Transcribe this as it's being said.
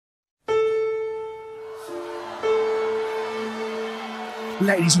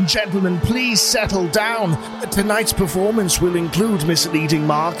Ladies and gentlemen, please settle down. Tonight's performance will include misleading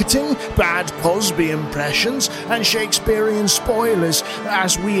marketing, bad Cosby impressions, and Shakespearean spoilers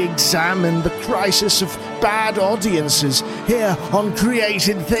as we examine the crisis of bad audiences here on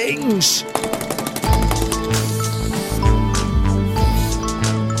Created Things.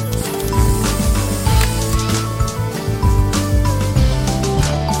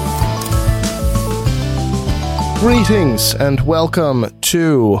 Greetings and welcome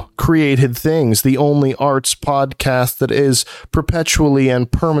to Created Things, the only arts podcast that is perpetually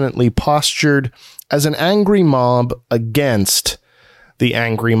and permanently postured as an angry mob against the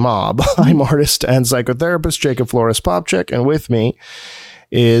angry mob. I'm artist and psychotherapist Jacob Flores Popchik, and with me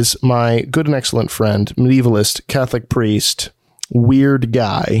is my good and excellent friend, medievalist, Catholic priest, weird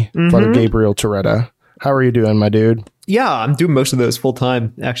guy, Father Gabriel Toretta. How are you doing, my dude? Yeah, I'm doing most of those full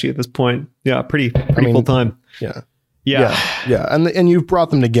time actually at this point. Yeah, pretty full time. Yeah. And you've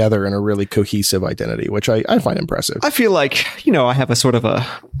brought them together in a really cohesive identity, which I find impressive. I feel like, I have I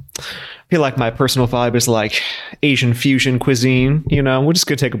feel like my personal vibe is like Asian fusion cuisine. We're just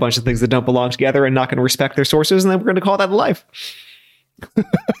going to take a bunch of things that don't belong together and not going to respect their sources. And then we're going to call that life.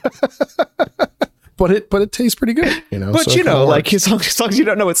 But it tastes pretty good, But so like as long as you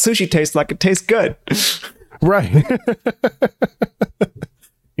don't know what sushi tastes like, it tastes good. Right.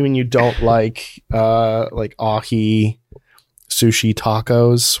 You mean you don't like ahi sushi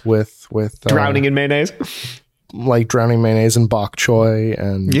tacos with drowning in mayonnaise? Like drowning mayonnaise and bok choy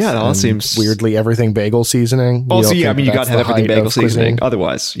and that all seems weirdly everything bagel seasoning. Also, you got to have everything bagel seasoning.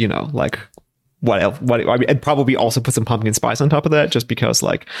 Otherwise, like what else? I'd probably also put some pumpkin spice on top of that, just because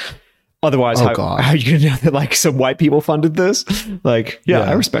otherwise, how are you gonna know that like some white people funded this?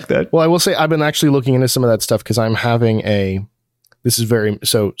 I respect that. Well, I will say I've been actually looking into some of that stuff because I'm having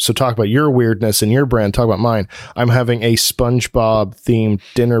so talk about your weirdness and your brand, talk about mine. I'm having a SpongeBob themed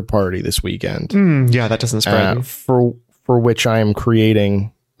dinner party this weekend. That doesn't surprise me. For which I am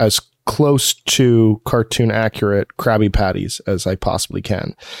creating as close to cartoon accurate Krabby Patties as I possibly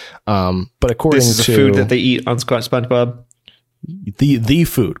can. But according to... This is the food that they eat on SpongeBob? The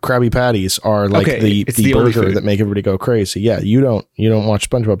food. Krabby Patties are like the burger that make everybody go crazy. Yeah, you don't watch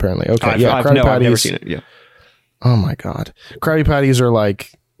SpongeBob apparently. Okay, I've never seen it. Yeah. Oh my God. Krabby Patties are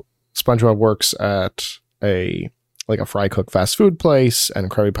like SpongeBob works at a fry cook fast food place,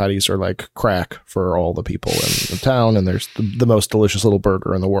 and Krabby Patties are like crack for all the people in the town, and there's the most delicious little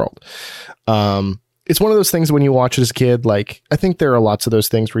burger in the world. It's one of those things when you watch it as a kid, like I think there are lots of those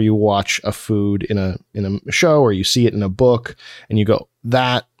things where you watch a food in a show or you see it in a book and you go,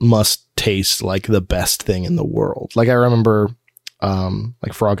 that must taste like the best thing in the world. Like I remember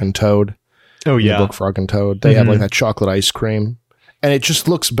like Frog and Toad. Oh yeah. The book Frog and Toad. They have like that chocolate ice cream, and it just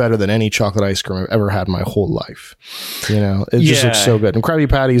looks better than any chocolate ice cream I've ever had in my whole life. It just looks so good. And Krabby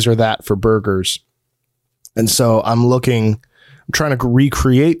Patties are that for burgers. And so I'm trying to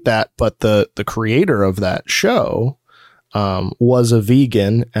recreate that, but the creator of that show was a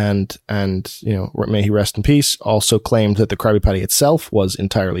vegan and may he rest in peace, also claimed that the Krabby Patty itself was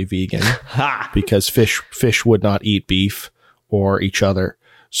entirely vegan because fish would not eat beef or each other.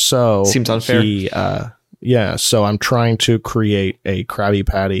 So seems unfair. So I'm trying to create a Krabby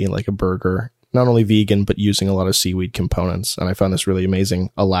Patty, like a burger, not only vegan, but using a lot of seaweed components. And I found this really amazing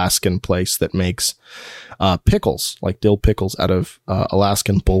Alaskan place that makes pickles, like dill pickles out of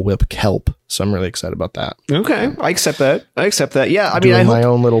Alaskan bullwhip kelp. So I'm really excited about that. Okay. I accept that. Yeah. I my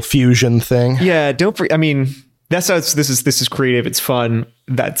own little fusion thing. Yeah. That's how this is creative. It's fun.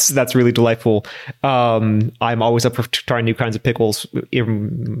 That's really delightful. I'm always up for trying new kinds of pickles.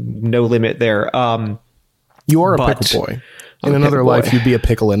 No limit there. You are a pickle boy. In another life, you'd be a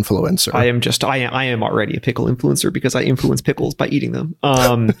pickle influencer. I am already a pickle influencer because I influence pickles by eating them.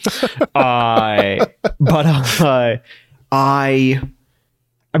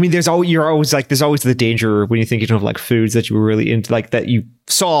 There's always the danger when you think of like foods that you were really into, like that you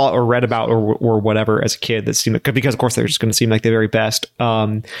saw or read about or whatever as a kid that seemed like, because of course they're just going to seem like the very best.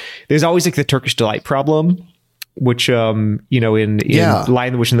 There's always like the Turkish delight problem, which in Lion,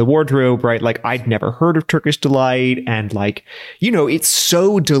 the Witch, and the Wardrobe, right? Like I'd never heard of Turkish delight, and like it's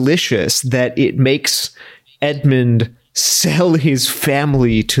so delicious that it makes Edmund sell his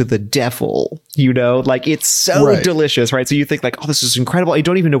family to the devil, like it's so delicious, right? So you think like, oh, this is incredible. I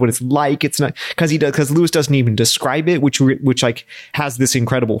don't even know what it's like. It's not because Lewis doesn't even describe it, which like has this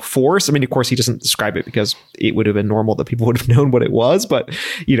incredible force. I mean, of course he doesn't describe it because it would have been normal that people would have known what it was. But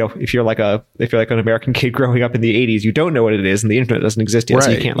if you're like an American kid growing up in the 80s, you don't know what it is, and the internet doesn't exist yet,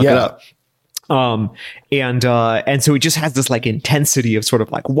 so you can't look it up. And so it just has this like intensity of sort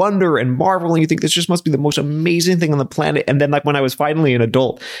of like wonder and marvel, and you think this just must be the most amazing thing on the planet. And then like when I was finally an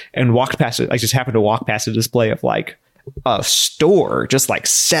adult and walked past it, I just happened to walk past a display of like a store just like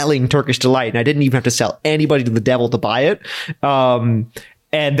selling Turkish Delight, and I didn't even have to sell anybody to the devil to buy it. And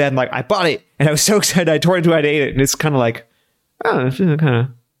then like I bought it, and I was so excited. I tore it into it, I ate it, and it's kind of like, oh, it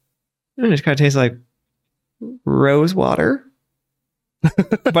kind of tastes like rose water.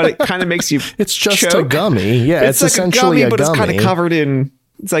 But it kind of makes you it's just choke. a gummy. Yeah, it's like essentially a gummy, but gummy. it's kind of covered in,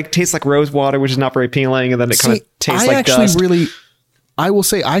 it's like tastes like rose water, which is not very appealing, and then it kind of tastes like dust. I will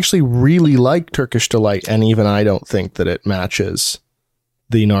say I actually really like Turkish Delight, and even I don't think that it matches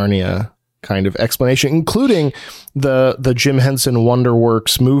the Narnia kind of explanation, including the Jim Henson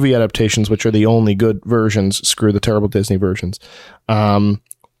Wonderworks movie adaptations, which are the only good versions. Screw the terrible Disney versions.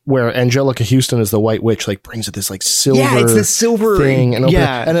 Where Angelica Houston is the White Witch, like brings it this like silver, it's the silver thing, and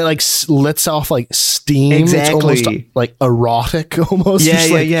and it like lets off like steam. Exactly, it's almost like erotic, almost.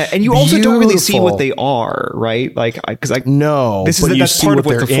 Yeah. And you also don't really see what they are, right? Like, because no, this is that's part of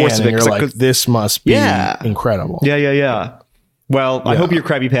what the force of it. You're like, this must be incredible. Yeah. Well, I hope your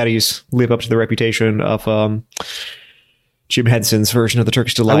Krabby Patties live up to the reputation of Jim Henson's version of the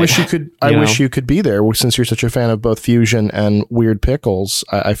Turkish Delight. I wish you could be there, since you're such a fan of both fusion and weird pickles.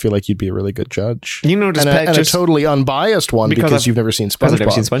 I feel like you'd be a really good judge. Just a totally unbiased one because you've never seen SpongeBob. I've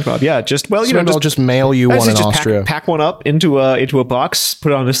never seen SpongeBob. Yeah, I'll just mail you one in Austria. Pack one up into a box,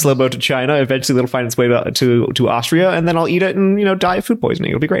 put it on a slow boat to China. Eventually, it'll find its way to Austria, and then I'll eat it and die of food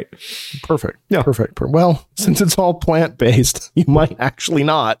poisoning. It'll be great. Perfect. Yeah, perfect. Well, since it's all plant based, you might actually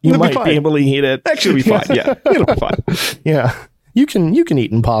not. You might be able to eat it. Actually, it'll be fine. Yeah, it'll be fine. Yeah. You can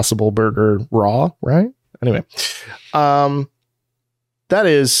eat Impossible Burger raw, right? Anyway, that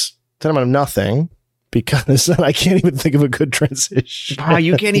is 10 out of nothing, because I can't even think of a good transition.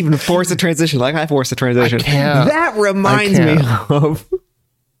 You can't even force a transition like I forced a transition. I can't. That reminds me of...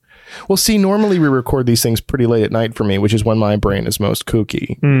 Well, see, normally we record these things pretty late at night for me, which is when my brain is most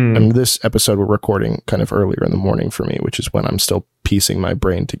kooky. And this episode we're recording kind of earlier in the morning for me, which is when I'm still piecing my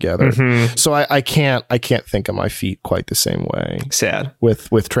brain together. So I can't think of my feet quite the same way. Sad.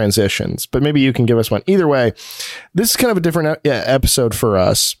 With transitions, but maybe you can give us one. Either way, this is kind of a different episode for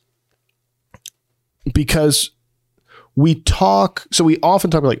us, because we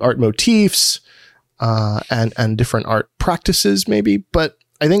often talk about like art motifs and different art practices maybe, but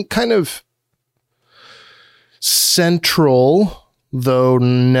I think kind of central, though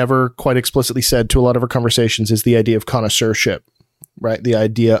never quite explicitly said, to a lot of our conversations is the idea of connoisseurship, right? The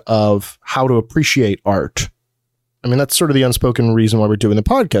idea of how to appreciate art. I mean, that's sort of the unspoken reason why we're doing the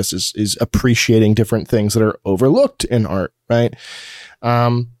podcast is appreciating different things that are overlooked in art, right?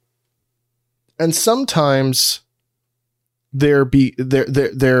 And sometimes there are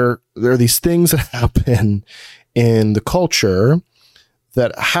these things that happen in the culture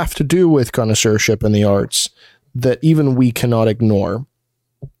that have to do with connoisseurship in the arts that even we cannot ignore.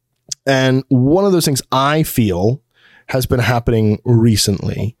 And one of those things I feel has been happening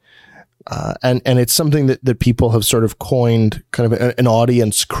recently. And it's something that people have sort of coined kind of an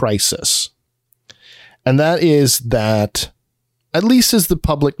audience crisis. And that is that, at least as the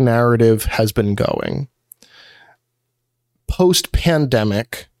public narrative has been going,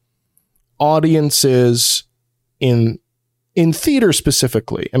 post-pandemic, audiences in theater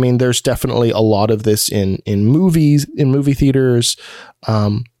specifically, I mean, there's definitely a lot of this in movies, in movie theaters,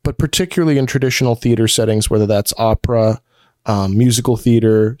 but particularly in traditional theater settings, whether that's opera, musical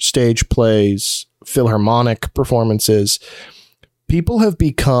theater, stage plays, philharmonic performances, people have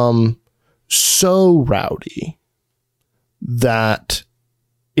become so rowdy that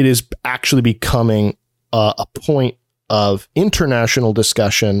it is actually becoming a point of international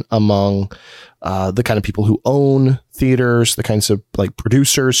discussion among the kind of people who own theaters, the kinds of like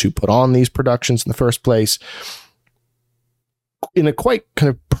producers who put on these productions in the first place, in a quite kind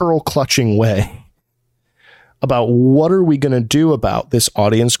of pearl clutching way, about what are we going to do about this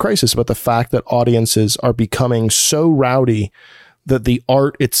audience crisis, about the fact that audiences are becoming so rowdy that the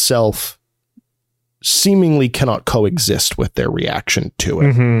art itself seemingly cannot coexist with their reaction to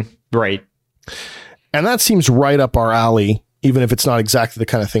it. Mm-hmm. Right. And that seems right up our alley, even if it's not exactly the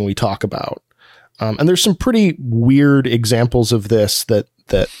kind of thing we talk about. And there's some pretty weird examples of this that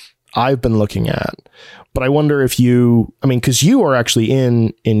I've been looking at. But I wonder if because you are actually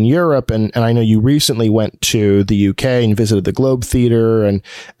in Europe, and I know you recently went to the UK and visited the Globe Theatre, and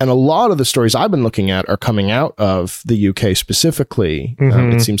a lot of the stories I've been looking at are coming out of the UK specifically.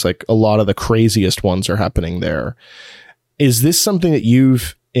 Mm-hmm. It seems like a lot of the craziest ones are happening there. Is this something that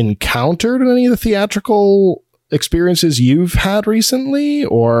you've encountered in any of the theatrical experiences you've had recently,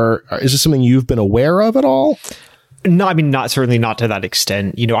 or is this something you've been aware of at all? No, I mean, certainly not to that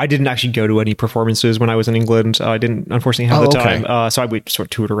extent. I didn't actually go to any performances when I was in England. I didn't, unfortunately, have the time. So I would sort of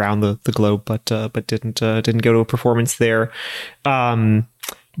toured around the globe, but didn't go to a performance there. Right.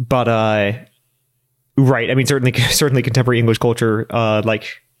 I mean, certainly contemporary English culture,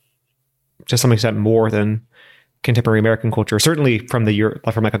 like to some extent more than contemporary American culture. Certainly from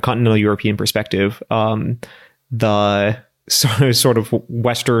like a continental European perspective, the sort of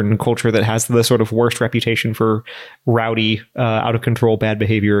Western culture that has the sort of worst reputation for rowdy, out of control, bad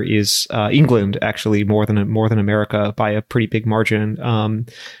behavior is England, actually more than America by a pretty big margin,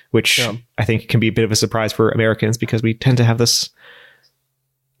 which I think can be a bit of a surprise for Americans because we tend to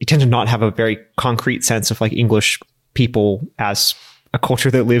not have a very concrete sense of like English people as a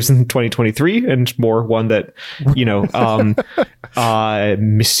culture that lives in 2023 and more one that,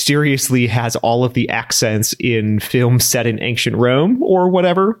 mysteriously has all of the accents in films set in ancient Rome or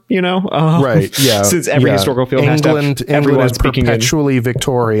whatever, right. Yeah. Since every historical film England is perpetually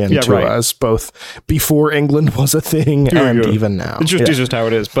Victorian to right. us, both before England was a thing and even now. It's just how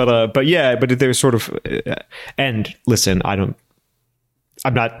it is. But there's sort of, and listen, I'm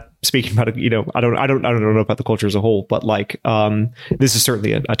not speaking about I don't know about the culture as a whole, but like this is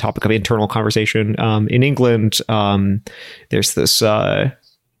certainly a topic of internal conversation in England. There's this in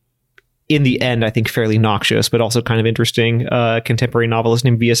the end, I think fairly noxious, but also kind of interesting contemporary novelist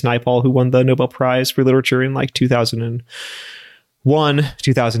named V.S. Naipaul, who won the Nobel Prize for Literature in like 2001, I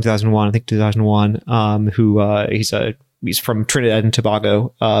think 2001. He's from Trinidad and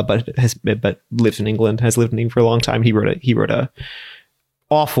Tobago, but lives in England, has lived in England for a long time. He wrote a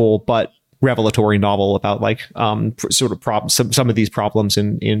awful but revelatory novel about like sort of some of these problems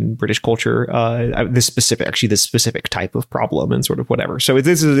in British culture, this specific type of problem and sort of whatever. So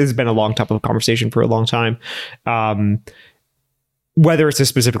this has been a long topic of conversation for a long time. Whether it's a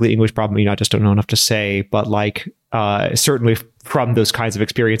specifically English problem, I just don't know enough to say, but like certainly from those kinds of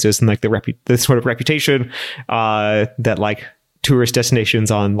experiences and like the sort of reputation that like tourist destinations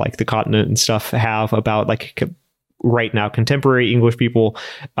on like the continent and stuff have about like right now contemporary English people,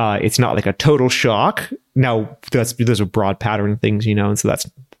 it's not like a total shock. Now those are broad pattern things, and so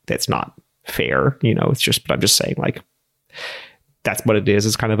that's not fair, it's just, but I'm just saying like that's what it is.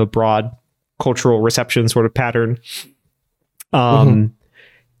 It's kind of a broad cultural reception sort of pattern.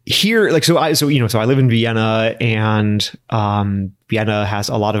 Here, like, so I live in Vienna, and Vienna has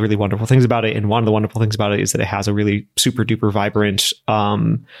a lot of really wonderful things about it. And one of the wonderful things about it is that it has a really super duper vibrant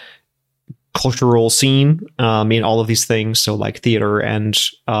cultural scene in all of these things. So like theater and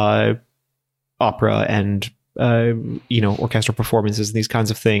opera and orchestral performances and these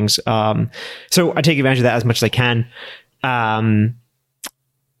kinds of things. So I take advantage of that as much as I can.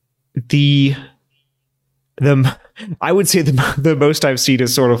 I would say the most I've seen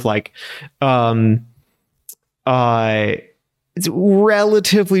is sort of like it's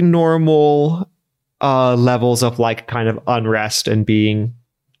relatively normal levels of like kind of unrest and being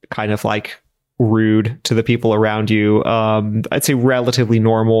kind of like rude to the people around you. I'd say relatively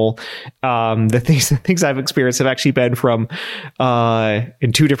normal. The things I've experienced have actually been from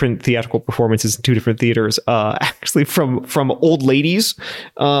in two different theatrical performances in two different theaters, actually from old ladies,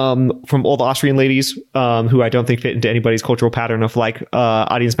 from old Austrian ladies, who I don't think fit into anybody's cultural pattern of like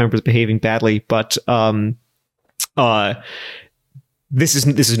audience members behaving badly, but this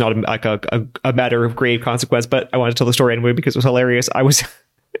is not a matter of grave consequence, but I want to tell the story anyway because it was hilarious.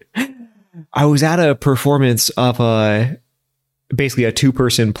 I was at a performance of basically a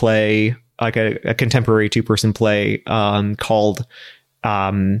 2-person play, like a contemporary 2-person play called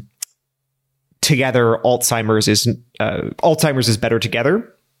Together Alzheimer's is Better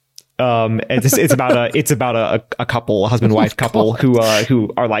Together. It's about a couple, a husband-wife couple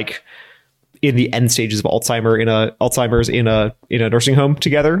who are like in the end stages of Alzheimer's in a nursing home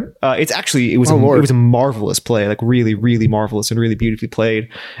together. It was a marvelous play, like really, really marvelous and really beautifully played.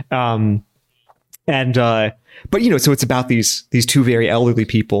 But so it's about these two very elderly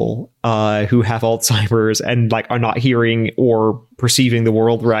people who have Alzheimer's and like are not hearing or perceiving the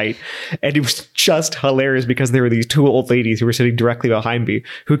world right. And it was just hilarious because there were these two old ladies who were sitting directly behind me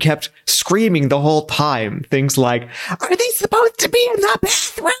who kept screaming the whole time things like, "Are they supposed to be in the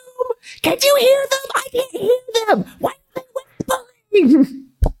bathroom? Can you hear them? I can't hear them. Why are they whispering?"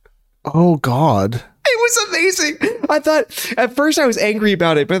 Oh God. It was amazing. I thought at first I was angry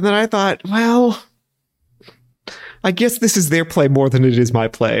about it, but then I thought, well, I guess this is their play more than it is my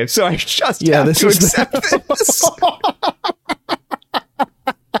play. So I just have to accept this.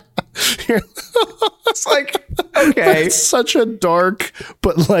 It's like, Okay. That's such a dark,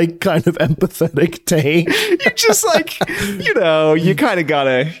 but like kind of empathetic take. You just like, you kind of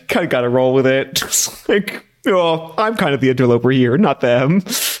gotta roll with it. It's like, I'm kind of the interloper here, not them.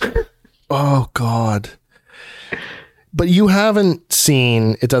 Oh God. But you haven't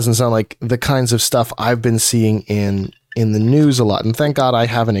seen, it doesn't sound like, the kinds of stuff I've been seeing in the news a lot. And thank God I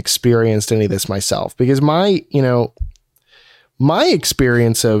haven't experienced any of this myself, because my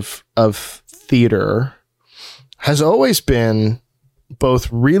experience of theater has always been both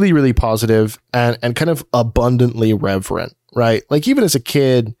really, really positive and kind of abundantly reverent, right? Like even as a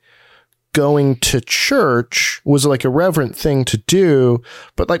kid, going to church was like a reverent thing to do,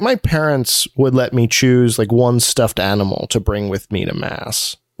 but like my parents would let me choose like one stuffed animal to bring with me to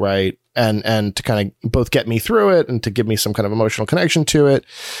mass, right? And to kind of both get me through it and to give me some kind of emotional connection to it.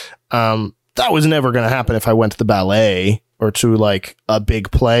 That was never going to happen if I went to the ballet or to like a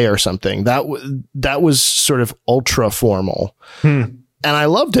big play or something. That was sort of ultra formal. And I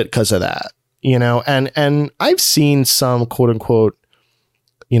loved it because of that, and I've seen some quote unquote,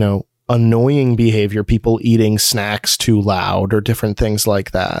 annoying behavior, people eating snacks too loud or different things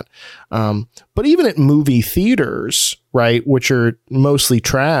like that. But even at movie theaters, right, which are mostly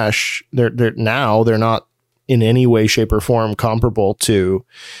trash, they're not in any way, shape, or form comparable to,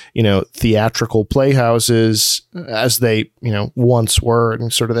 theatrical playhouses as they, once were in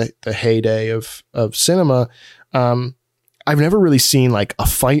sort of the heyday of cinema. I've never really seen like a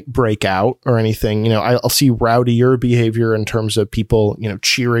fight break out or anything. I'll see rowdier behavior in terms of people,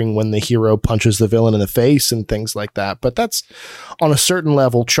 cheering when the hero punches the villain in the face and things like that. But that's on a certain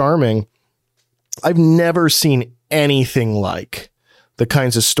level charming. I've never seen anything like the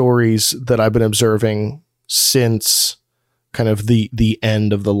kinds of stories that I've been observing since kind of the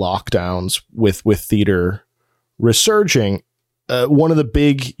end of the lockdowns with theater resurging. One of the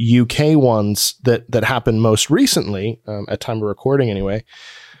big UK ones that happened most recently, at time of recording anyway,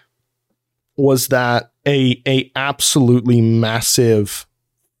 was that a absolutely massive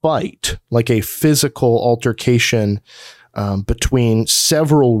fight, like a physical altercation between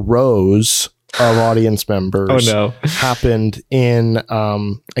several rows of audience members happened in,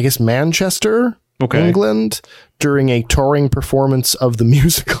 I guess, Manchester, England, during a touring performance of the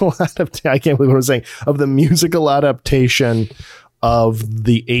musical adaptation. I can't believe what I'm saying, of the musical adaptation of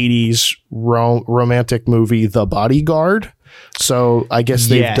the 80s romantic movie The Bodyguard. So I guess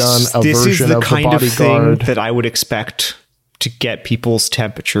they've done a version of The Bodyguard. This is the kind of thing that I would expect to get people's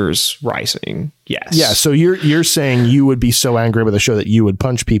temperatures rising. Yes. Yeah. So you're saying you would be so angry with the show that you would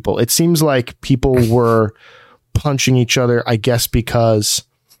punch people. It seems like people were punching each other, I guess, because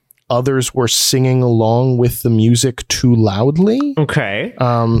others were singing along with the music too loudly. Okay.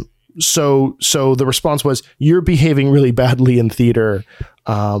 So the response was, you're behaving really badly in theater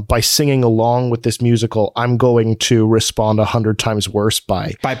by singing along with this musical. I'm going to respond 100 times worse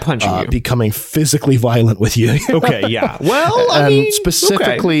by punching you, becoming physically violent with you. Okay, yeah. Well,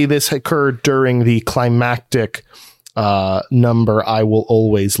 specifically, this occurred during the climactic number "I Will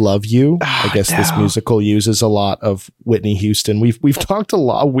Always Love You." I guess this musical uses a lot of Whitney Houston. We've talked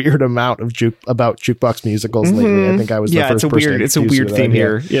a weird amount of about jukebox musicals lately. I think I was the first person. It's a weird theme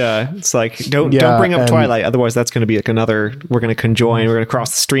here. Yeah, it's like don't bring up Twilight, otherwise that's going to be like another. We're going to conjoin. We're going to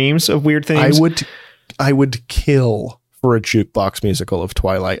cross the streams of weird things. I would kill for a jukebox musical of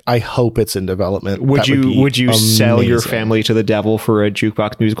Twilight. I hope it's in development. Would you sell your family to the devil for a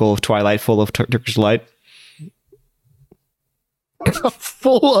jukebox musical of Twilight full of Turkish delight?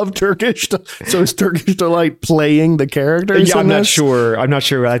 Full of Turkish, so is Turkish Delight playing the characters? Yeah, I'm not sure. I'm not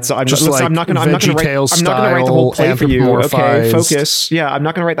going to write the whole play for you. Okay, focus. Yeah, I'm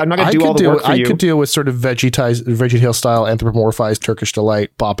not going to do all the work for you. I could deal with sort of VeggieTale style anthropomorphized Turkish Delight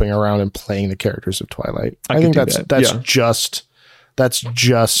bopping around and playing the characters of Twilight. I think that's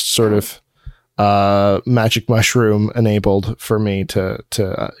just sort of magic mushroom enabled for me to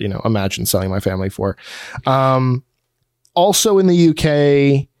imagine selling my family for. Also in the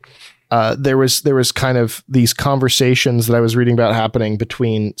UK, there was kind of these conversations that I was reading about happening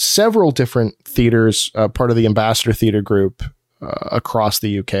between several different theaters, part of the Ambassador Theatre Group across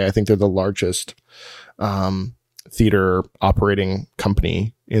the UK. I think they're the largest theater operating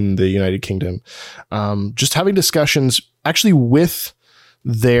company in the United Kingdom. Just having discussions actually with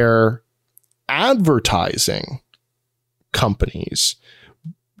their advertising companies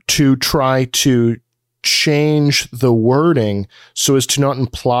to try to change the wording so as to not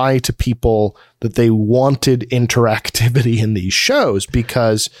imply to people that they wanted interactivity in these shows,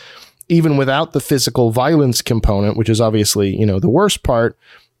 because even without the physical violence component, which is obviously, the worst part,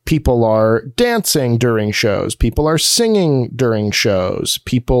 people are dancing during shows. People are singing during shows.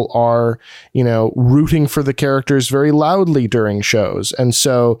 People are, rooting for the characters very loudly during shows. And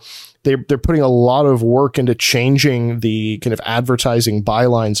so they're putting a lot of work into changing the kind of advertising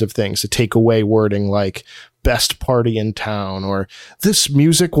bylines of things to take away wording like best party in town, or this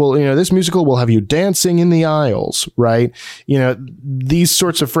musical will have you dancing in the aisles, right? These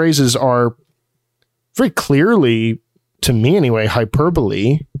sorts of phrases are very clearly, to me anyway,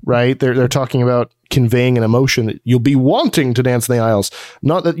 hyperbole, right? They're talking about conveying an emotion that you'll be wanting to dance in the aisles,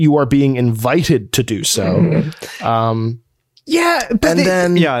 not that you are being invited to do so.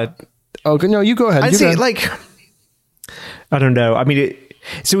 Oh, no, you go ahead. I'd say, like, I don't know. I mean,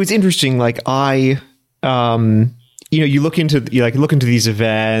 so it's interesting. Like, you look into these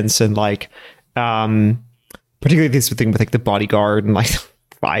events, and like, particularly this thing with like the bodyguard and like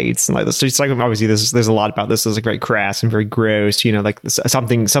fights and like this. It's like, obviously there's a lot about this. It's like very crass and very gross. Like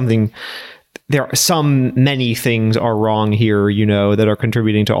something. There are many things are wrong here. That are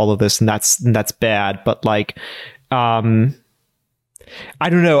contributing to all of this, and that's bad. But like, I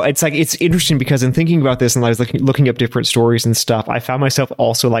don't know. It's like, it's interesting because in thinking about this and I was looking up different stories and stuff, I found myself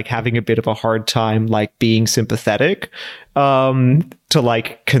also like having a bit of a hard time, like being sympathetic, to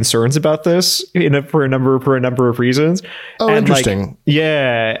like concerns about this for a number of reasons. Oh, and interesting. Like,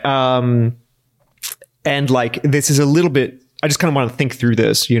 yeah. And like, this is a little bit, I just kind of want to think through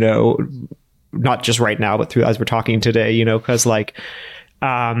this, not just right now, but through as we're talking today, cause like,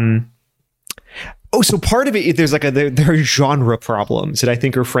 so part of it, there's like there are genre problems that I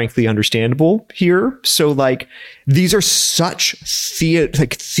think are frankly understandable here. So like, these are such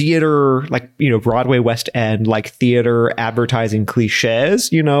theater, like, Broadway, West End, like theater advertising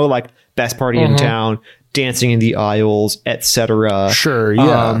cliches, like best party in town, dancing in the aisles, etc. Sure.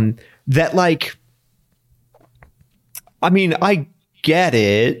 Yeah. That like, I mean, I get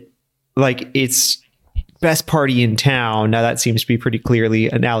it. Like, it's best party in town. Now that seems to be pretty clearly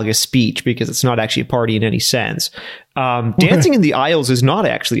analogous speech because it's not actually a party in any sense. Dancing in the aisles is not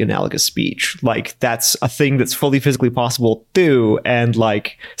actually analogous speech. Like, that's a thing that's fully physically possible too. And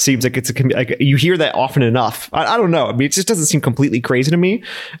like, seems like like you hear that often enough. I don't know. I mean, it just doesn't seem completely crazy to me.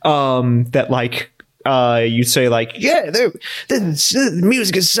 That like, you say like, yeah, the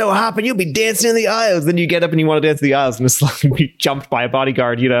music is so hot and you'll be dancing in the aisles. Then you get up and you want to dance in the aisles and it's like be jumped by a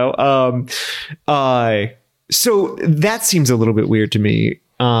bodyguard, so that seems a little bit weird to me.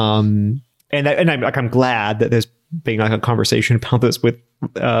 And I'm glad that there's being like a conversation about this with,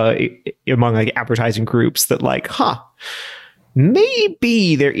 among like advertising groups that like,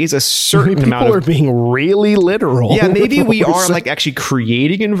 maybe there is a certain amount of people are being really literal. Yeah, maybe we are like actually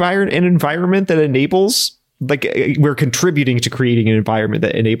creating an environment that enables, like, we're contributing to creating an environment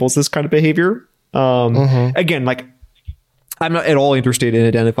that enables this kind of behavior. Again, like, I'm not at all interested in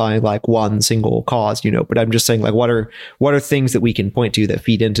identifying like one single cause, but I'm just saying like, what are things that we can point to that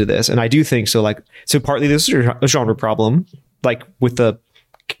feed into this? And I do think so. Like, so partly this is a genre problem, like with the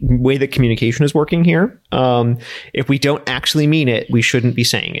way that communication is working here. If we don't actually mean it, we shouldn't be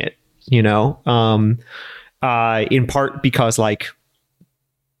saying it, in part because like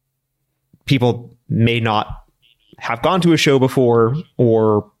people may not have gone to a show before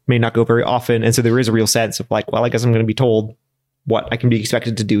or may not go very often. And so there is a real sense of like, well, I guess I'm going to be told what I can be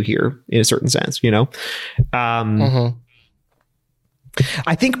expected to do here in a certain sense,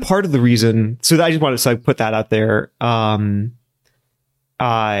 I think part of the reason, so I just wanted to put that out there.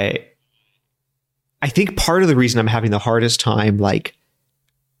 I think part of the reason I'm having the hardest time, like,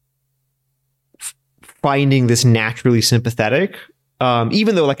 finding this naturally sympathetic,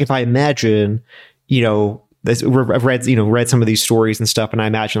 even though, like, if I imagine, I've read some of these stories and stuff, and I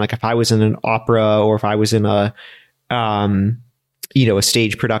imagine, like, if I was in an opera or if I was in a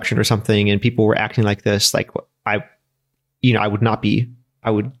stage production or something, and people were acting like this, like, I would not be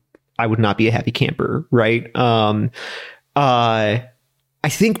a happy camper, right? I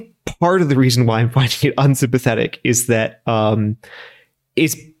think part of the reason why I'm finding it unsympathetic is that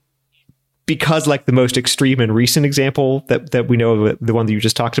is because like the most extreme and recent example that we know of, the one that you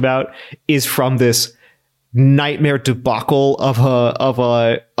just talked about, is from this nightmare debacle of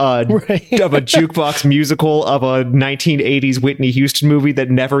a jukebox musical of a 1980s Whitney Houston movie that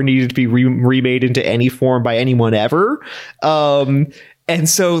never needed to be remade into any form by anyone ever. And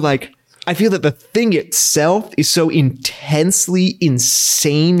so like, I feel that the thing itself is so intensely,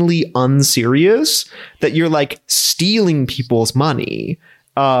 insanely unserious that you're like stealing people's money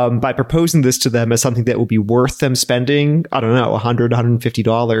by proposing this to them as something that will be worth them spending, I don't know, $100,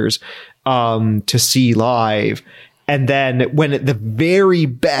 $150 to see live. And then when at the very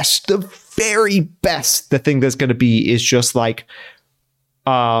best, the thing that's going to be is just like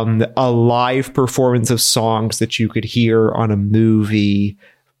a live performance of songs that you could hear on a movie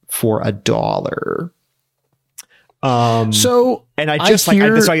for $1. And I just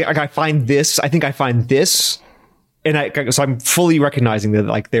I find this, and so I'm fully recognizing that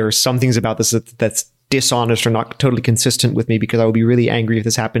like there are some things about this that's dishonest or not totally consistent with me, because I would be really angry if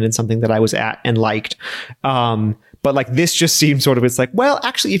this happened in something that I was at and liked. But like this just seems sort of, it's like, well,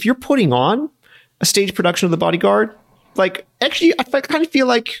 actually, if you're putting on a stage production of The Bodyguard, like actually, I kind of feel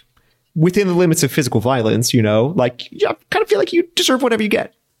like within the limits of physical violence, you know, like I kind of feel like you deserve whatever you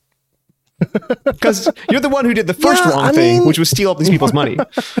get. Because you're the one who did the first wrong thing, which was steal up these people's money.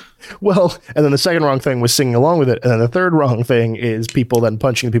 Well, and then the second wrong thing was singing along with it. And then the third wrong thing is people then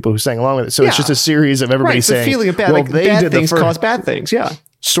punching the people who sang along with it. So it's just a series of everybody saying, feeling of bad, well, like, bad things cause bad things. Yeah.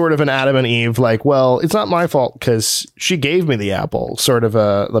 Sort of an Adam and Eve, like, well, it's not my fault because she gave me the apple, sort of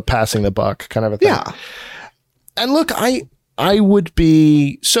the passing the buck kind of a thing. Yeah. And look, I would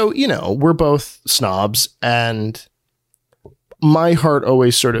be, so, you know, we're both snobs, and my heart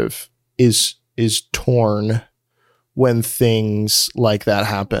always sort of is torn when things like that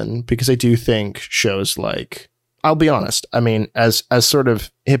happen, because I do think shows like, I'll be honest, I mean, as sort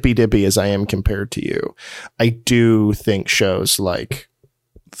of hippy dippy as I am compared to you, I do think shows like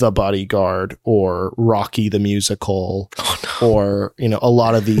The Bodyguard or Rocky the Musical, or, you know, a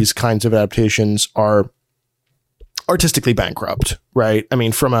lot of these kinds of adaptations are artistically bankrupt, right? I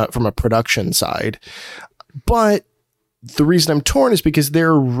mean, from a production side. But the reason I'm torn is because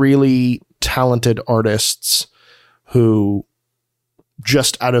they're really talented artists who,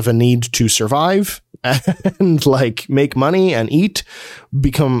 just out of a need to survive and like make money and eat,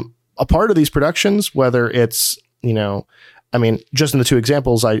 become a part of these productions, whether it's, you know, I mean, just in the two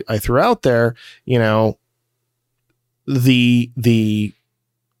examples I threw out there, you know, the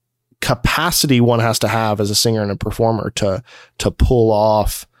capacity one has to have as a singer and a performer to pull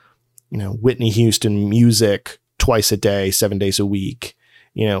off, you know, Whitney Houston music twice a day, 7 days a week,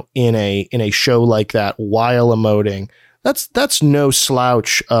 you know, in a show like that while emoting. That's no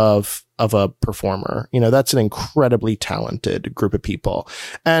slouch of a performer. You know, that's an incredibly talented group of people.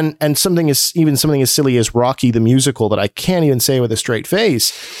 And something as silly as Rocky the Musical, that I can't even say with a straight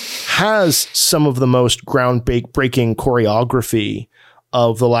face, has some of the most groundbreaking choreography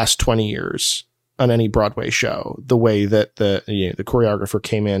of the last 20 years on any Broadway show. The way that the choreographer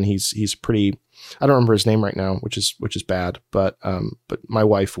came in, he's pretty, I don't remember his name right now, which is bad, but my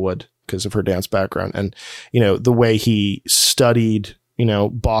wife would, because of her dance background. And, you know, the way he studied, you know,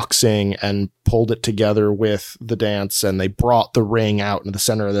 boxing and pulled it together with the dance, and they brought the ring out into the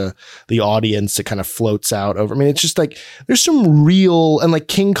center of the audience. It kind of floats out over. I mean, it's just like, there's some real, and like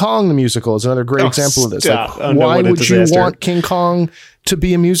King Kong the Musical is another great example of this. Like, why would you want King Kong to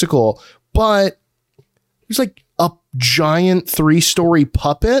be a musical? But there's like a giant 3-story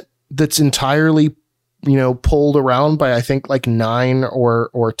puppet that's entirely, you know, pulled around by, I think, like 9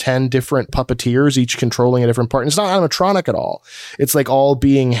 or 10 different puppeteers, each controlling a different part. And it's not animatronic at all. It's like all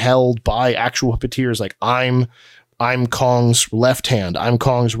being held by actual puppeteers. Like, I'm Kong's left hand, I'm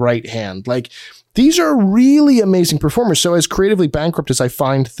Kong's right hand. Like, these are really amazing performers. So as creatively bankrupt as I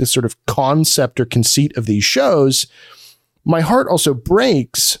find this sort of concept or conceit of these shows, my heart also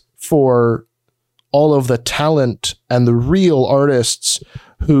breaks for all of the talent and the real artists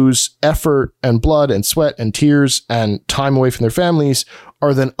whose effort and blood and sweat and tears and time away from their families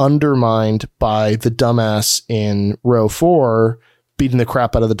are then undermined by the dumbass in row 4 beating the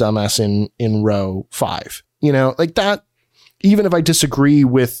crap out of the dumbass in row 5. You know, like that, even if I disagree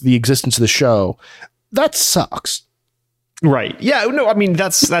with the existence of the show, that sucks. Right. Yeah. No, I mean,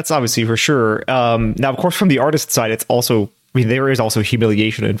 that's obviously for sure. Now, of course, from the artist side, it's also, I mean, there is also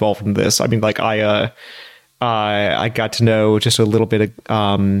humiliation involved in this. I mean, like I got to know just a little bit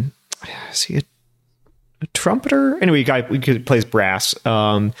of, is he a trumpeter? Anyway, a guy who plays brass,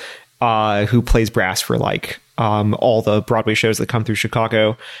 who plays brass for like, all the Broadway shows that come through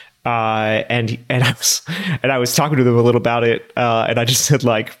Chicago. And I was talking to them a little about it. And I just said,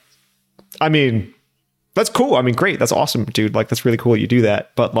 like, I mean, that's cool. I mean, great. That's awesome, dude. Like, that's really cool you do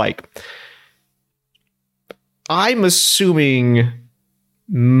that. But like, I'm assuming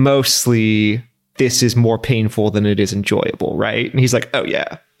mostly this is more painful than it is enjoyable, right? And he's like, oh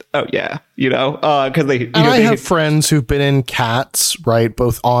yeah, you know, because I have friends who've been in Cats, right,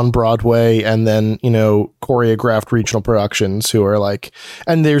 both on Broadway and then, you know, choreographed regional productions, who are like,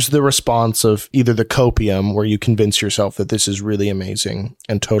 and there's the response of either the copium, where you convince yourself that this is really amazing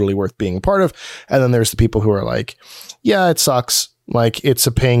and totally worth being a part of, and then there's the people who are like, yeah, it sucks. Like, it's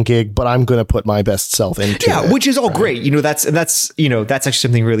a paying gig, but I'm going to put my best self into it. Yeah, which is all great. You know, that's you know, that's actually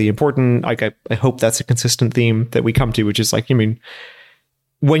something really important. Like, I hope that's a consistent theme that we come to, which is like, I mean,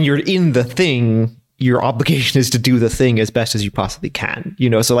 when you're in the thing, your obligation is to do the thing as best as you possibly can, you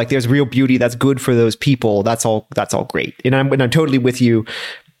know? So like there's real beauty that's good for those people. That's all great. And I'm totally with you.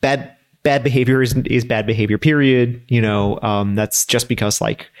 Bad behavior is bad behavior, period. You know, that's just because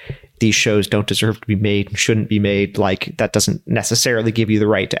like these shows don't deserve to be made and shouldn't be made. Like that doesn't necessarily give you the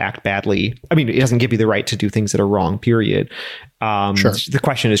right to act badly. I mean, it doesn't give you the right to do things that are wrong, period. Sure. The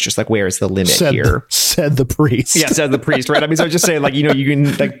question is just like, where is the limit here? Said the priest. Yeah, said the priest, right? I mean, so I was just saying like, you know, you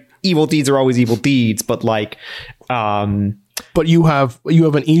can like evil deeds are always evil deeds, but like, but you have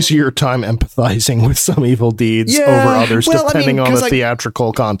an easier time empathizing with some evil deeds over others, depending on the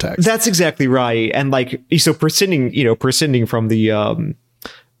theatrical context. That's exactly right. And like, so prescinding from the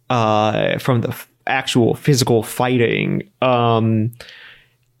actual physical fighting,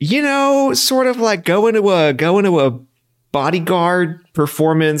 you know, sort of like go into a bodyguard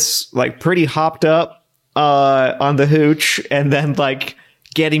performance, like pretty hopped up on the hooch, and then like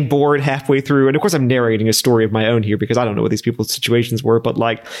getting bored halfway through. And of course I'm narrating a story of my own here because I don't know what these people's situations were, but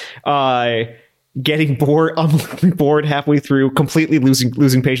like getting bored halfway through, completely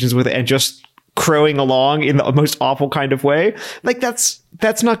losing patience with it, and just crowing along in the most awful kind of way. Like that's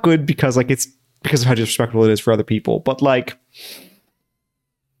not good because like it's because of how disrespectful it is for other people. But like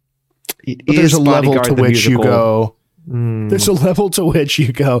there's a level to which you go. There's a level to which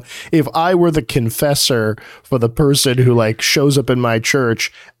you go, if I were the confessor for the person who like shows up in my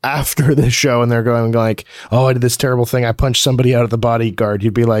church after the show and they're going like, oh, I did this terrible thing, I punched somebody out of the bodyguard,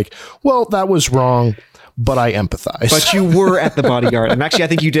 you'd be like, well, that was wrong, but I empathize. But you were at the bodyguard. And actually, I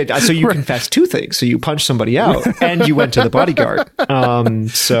think you did. So you confessed two things. So you punched somebody out and you went to the bodyguard.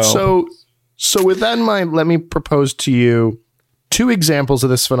 So with that in mind, let me propose to you two examples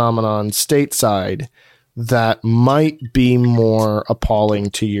of this phenomenon stateside that might be more appalling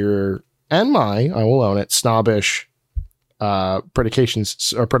to your and my, I will own it, snobbish predilections.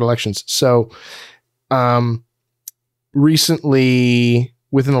 So recently,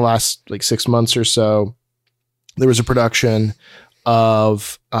 within the last like 6 months or so, there was a production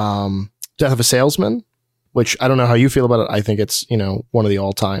of Death of a Salesman, which I don't know how you feel about it. I think it's, you know, one of the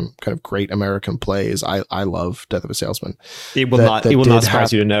all-time kind of great American plays. I love Death of a Salesman. It will not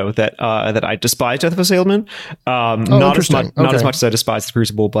surprise you to know that I despise Death of a Salesman. Not as much as I despise The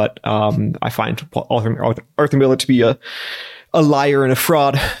Crucible, but I find Arthur Miller to be a liar and a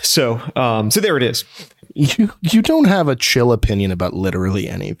fraud. So there it is. You don't have a chill opinion about literally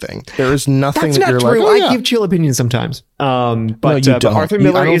anything. There is nothing that you're true. Like, oh, yeah. I give chill opinions sometimes. But Arthur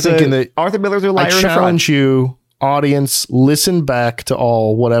Miller Arthur Miller's a liar. I challenge you, audience, listen back to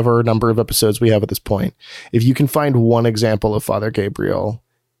all whatever number of episodes we have at this point. If you can find one example of Father Gabriel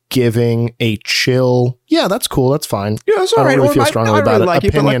giving a chill, yeah, that's cool, that's fine. Yeah, it's all right. I don't really feel strongly about really it. Like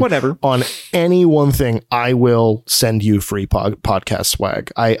opinion it, but like whatever. On any one thing, I will send you free podcast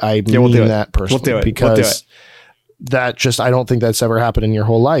swag. I mean that personally because that just, I don't think that's ever happened in your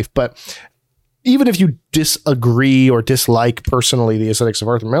whole life. But even if you disagree or dislike personally the aesthetics of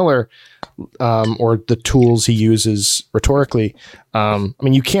Arthur Miller or the tools he uses rhetorically, I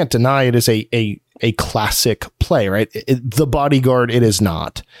mean, you can't deny it is a classic play, right? The Bodyguard, it is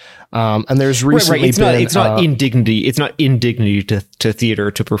not. And there's recently It's not indignity. It's not indignity to theater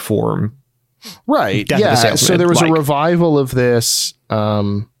to perform. Right. Yeah. So there was a revival of this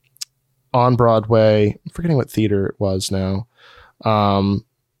on Broadway. I'm forgetting what theater it was now.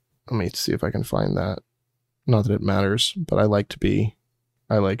 Let me see if I can find that. Not that it matters, but I like to be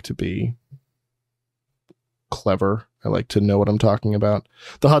clever. I like to know what I'm talking about.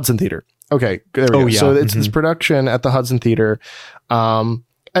 The Hudson Theater. Okay, there we go. Yeah. So it's this production at the Hudson Theater. And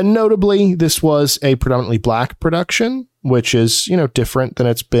notably, this was a predominantly black production, which is, you know, different than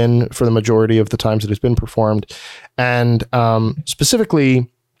it's been for the majority of the times that it's been performed. And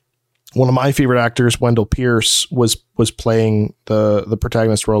specifically, one of my favorite actors, Wendell Pierce, was playing the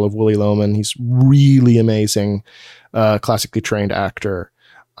protagonist role of Willie Loman. He's really amazing, classically trained actor.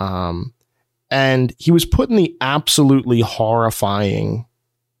 And he was put in the absolutely horrifying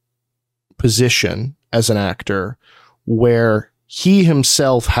position as an actor where he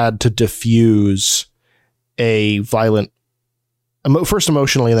himself had to diffuse a violent, first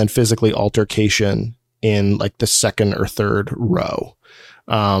emotionally and then physically, altercation in like the second or third row.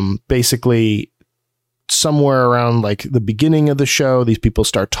 Basically somewhere around like the beginning of the show, these people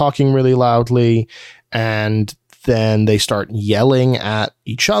start talking really loudly and then they start yelling at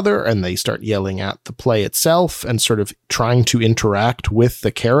each other and they start yelling at the play itself and sort of trying to interact with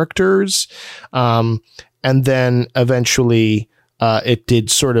the characters. And then eventually it did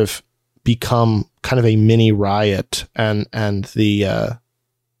sort of become kind of a mini riot, and the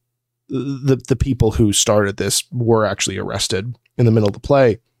people who started this were actually arrested in the middle of the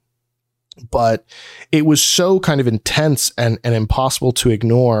play. But it was so kind of intense and impossible to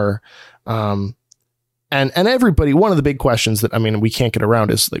ignore. And everybody, one of the big questions that, I mean, we can't get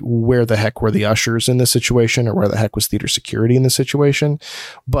around is like, where the heck were the ushers in this situation, or where the heck was theater security in this situation?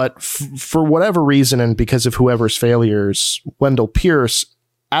 But for whatever reason, and because of whoever's failures, Wendell Pierce,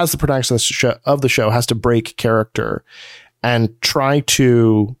 as the protagonist of the show, has to break character and try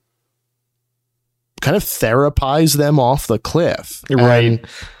to kind of therapize them off the cliff. Right.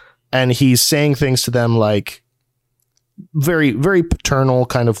 And he's saying things to them like very, very paternal,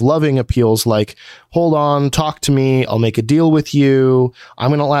 kind of loving appeals like, hold on, talk to me. I'll make a deal with you.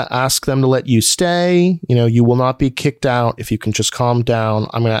 I'm going to ask them to let you stay. You know, you will not be kicked out if you can just calm down.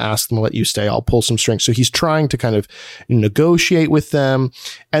 I'm going to ask them to let you stay. I'll pull some strings. So he's trying to kind of negotiate with them.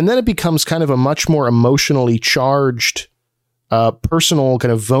 And then it becomes kind of a much more emotionally charged, personal,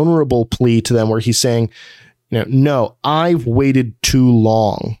 kind of vulnerable plea to them, where he's saying, you know, no, I've waited too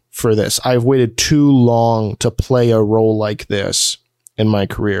long for this. I've waited too long to play a role like this in my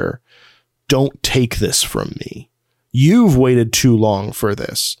career. Don't take this from me. You've waited too long for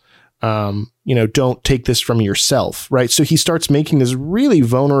this. You know, don't take this from yourself. Right. So he starts making this really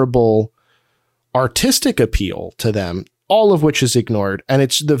vulnerable artistic appeal to them, all of which is ignored. And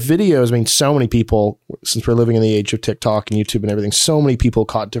it's the videos. I mean, so many people, since we're living in the age of TikTok and YouTube and everything, so many people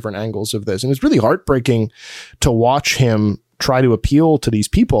caught different angles of this. And it's really heartbreaking to watch him try to appeal to these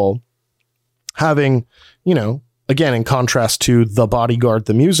people, having, you know, again, in contrast to The Bodyguard,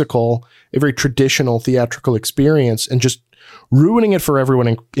 the musical, a very traditional theatrical experience, and just ruining it for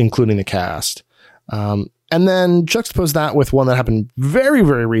everyone, including the cast. And then juxtapose that with one that happened very,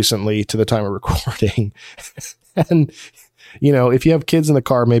 very recently to the time of recording. And, you know, if you have kids in the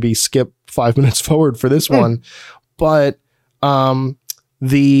car, maybe skip 5 minutes forward for this one. But I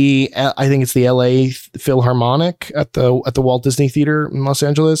think it's the LA Philharmonic at the Walt Disney Theater in Los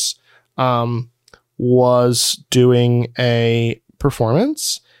Angeles, was doing a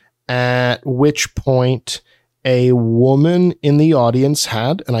performance, at which point a woman in the audience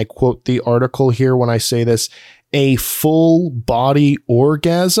had, and I quote the article here when I say this, a full body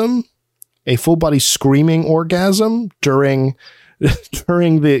orgasm, a full body screaming orgasm during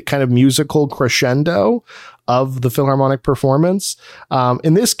the kind of musical crescendo of the Philharmonic performance.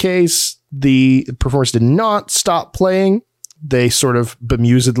 In this case, the performers did not stop playing. They sort of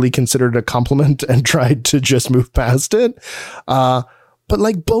bemusedly considered it a compliment and tried to just move past it. But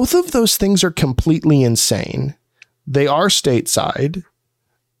like, both of those things are completely insane. They are stateside.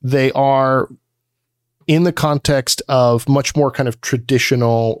 They are in the context of much more kind of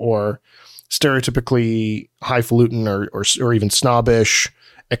traditional or stereotypically highfalutin or even snobbish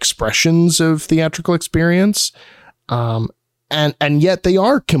expressions of theatrical experience. And yet they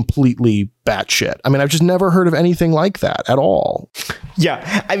are completely batshit. I mean, I've just never heard of anything like that at all.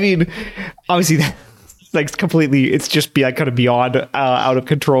 Yeah. I mean, obviously that, like, completely, it's just kind of beyond out of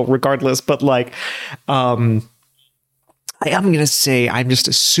control regardless. But like, I'm going to say, I'm just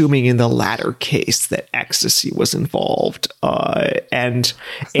assuming in the latter case that ecstasy was involved, and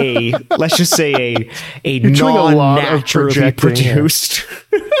let's just say a non-naturally produced.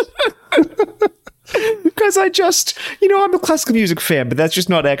 Because I'm a classical music fan, but that's just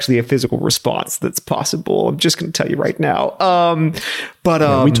not actually a physical response that's possible. I'm just going to tell you right now.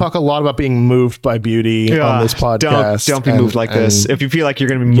 We talk a lot about being moved by beauty on this podcast. Don't be moved like this. If you feel like you're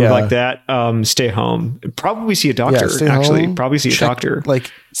going to be moved like that, stay home. Probably see a doctor. Probably see a doctor. Like,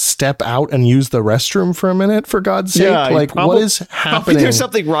 step out and use the restroom for a minute, for God's sake. Yeah, like, what is happening? There's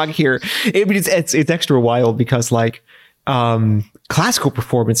something wrong here. I mean, it's extra wild because, like, classical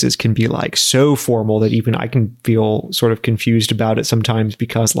performances can be like so formal that even I can feel sort of confused about it sometimes,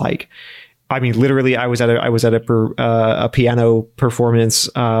 because, like, I mean, literally, I was at a piano performance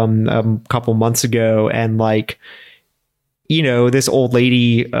a couple months ago, and, like, you know, this old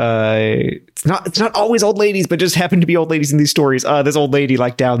lady, it's not always old ladies, but just happened to be old ladies in these stories. This old lady,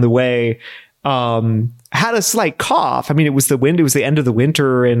 like, down the way, had a slight cough. I mean, it was the end of the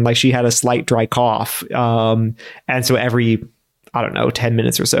winter, and, like, she had a slight dry cough. And so every, I don't know, 10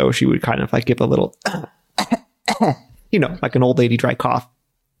 minutes or so, she would kind of, like, give a little, you know, like an old lady dry cough.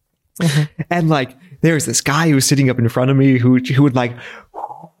 Mm-hmm. And, like, there's this guy who was sitting up in front of me who would, like,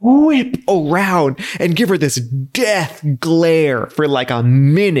 whip around and give her this death glare for like a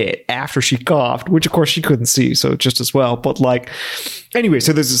minute after she coughed, which of course she couldn't see, so just as well. But, like, anyway,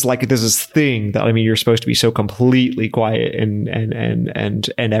 so there's this thing that, I mean, you're supposed to be so completely quiet and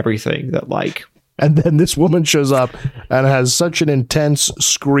everything that, like, and then this woman shows up and has such an intense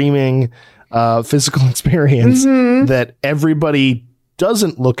screaming physical experience that everybody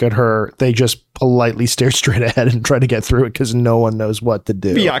doesn't look at her, they just politely stare straight ahead and try to get through it because no one knows what to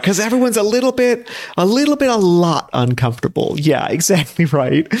do. Yeah, because everyone's a lot uncomfortable. Yeah, exactly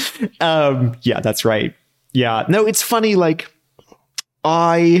right. Yeah, that's right. Yeah, no, it's funny. Like,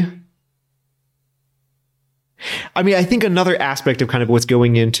 I mean, I think another aspect of kind of what's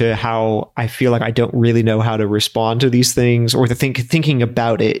going into how I feel like I don't really know how to respond to these things or to thinking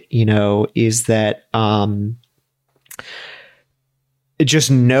about it, you know, is that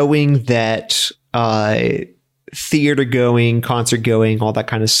just knowing that theater going, concert going, all that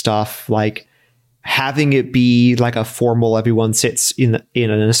kind of stuff, like having it be like a formal, everyone sits in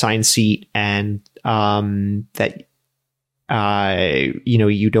an assigned seat, and that you know,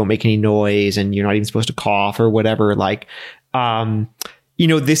 you don't make any noise and you're not even supposed to cough or whatever. Like, you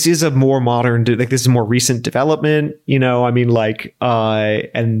know, this is a more modern, like this is a more recent development, you know, I mean, like,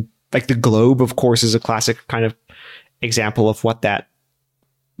 and like the Globe, of course, is a classic kind of example of what that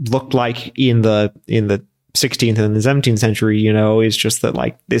looked like in the 16th and the 17th century, you know, is just that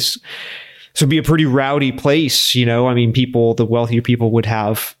like this would be a pretty rowdy place, you know. I mean, the wealthier people would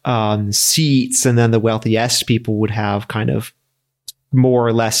have seats, and then the wealthiest people would have kind of more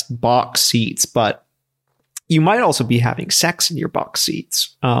or less box seats, but you might also be having sex in your box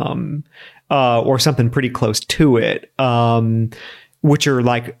seats, or something pretty close to it, which are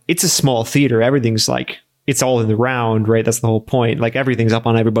like, it's a small theater. Everything's like, it's all in the round, right? That's the whole point. Like everything's up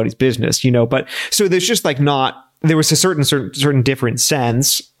on everybody's business, you know, but so there's just like there was a certain different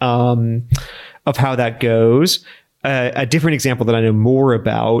sense of how that goes. A different example that I know more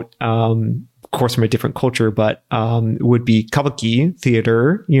about, of course, from a different culture, but would be kabuki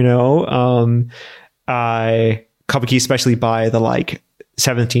theater. You know, kabuki, especially by the like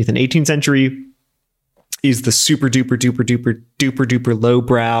 17th and 18th century, is the super duper duper duper duper duper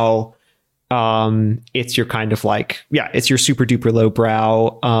lowbrow. It's your kind of like, yeah, it's your super duper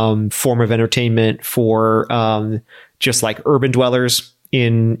lowbrow form of entertainment for just like urban dwellers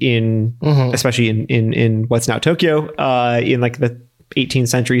in especially in what's now Tokyo, in like the 18th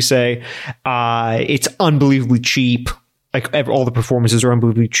century, say. It's unbelievably cheap. Like all the performances are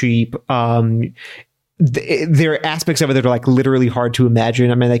unbelievably cheap. There are aspects of it that are like literally hard to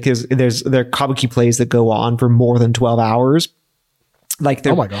imagine. I mean, like there are kabuki plays that go on for more than 12 hours. Like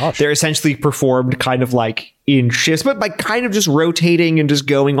oh my gosh, they're essentially performed kind of like in shifts, but like kind of just rotating and just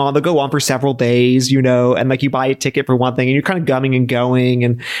going on. They'll go on for several days, you know, and like you buy a ticket for one thing and you're kind of gumming and going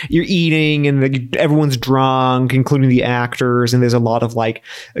and you're eating and like everyone's drunk, including the actors. And there's a lot of like,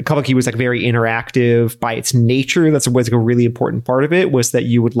 kabuki was like very interactive by its nature. That's like a really important part of it, was that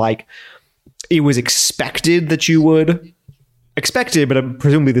you would like, it was expected that you would but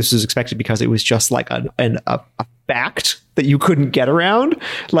presumably this is expected because it was just like a fact that you couldn't get around,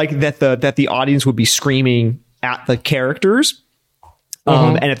 like that the audience would be screaming at the characters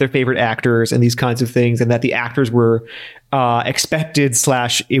and at their favorite actors and these kinds of things, and that the actors were expected /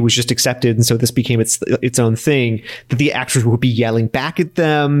 it was just accepted, and so this became its own thing, that the actors would be yelling back at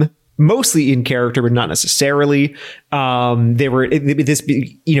them, mostly in character, but not necessarily. It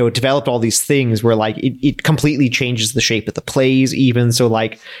developed all these things where like it completely changes the shape of the plays, even. So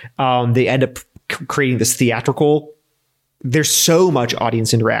like they end up creating this theatrical. There's so much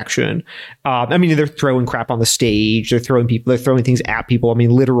audience interaction. I mean, they're throwing crap on the stage. They're throwing things at people. I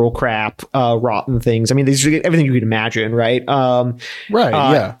mean, literal crap, rotten things. I mean, these are everything you could imagine, right? Right.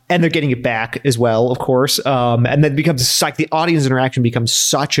 Yeah. And they're getting it back as well, of course. And then it becomes like the audience interaction becomes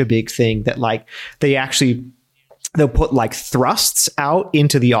such a big thing that like they'll put like thrusts out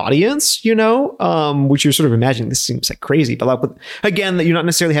into the audience, you know, which you're sort of imagining. This seems like crazy, but like, again, that you're not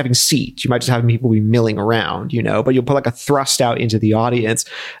necessarily having seats. You might just have people be milling around, you know, but you'll put like a thrust out into the audience.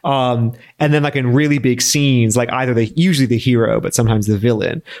 And then like in really big scenes, like usually the hero, but sometimes the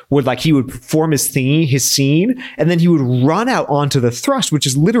villain he would perform his scene, and then he would run out onto the thrust, which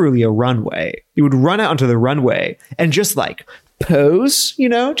is literally a runway. He would run out onto the runway and just like pose, you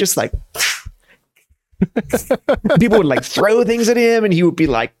know, just like people would like throw things at him and he would be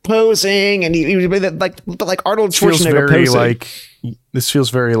like posing, and he would be like Arnold Schwarzenegger posing. This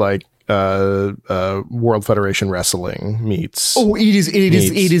feels very like World Federation Wrestling meets. Oh, it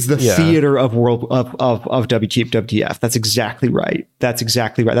is the theater of WWF. That's exactly right. That's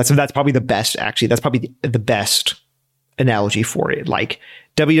probably the best, actually. That's probably the best analogy for it. Like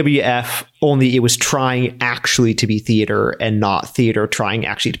WWF, only it was trying actually to be theater and not theater trying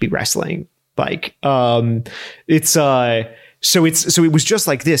actually to be wrestling. Like, so it was just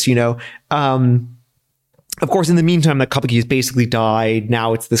like this, you know. Of course, in the meantime, the kabuki has basically died.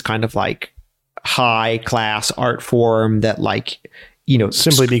 Now it's this kind of like high class art form that like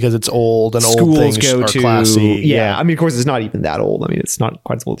simply because it's old and old schools things go are to classy. Yeah. I mean, of course, it's not even that old. I mean, it's not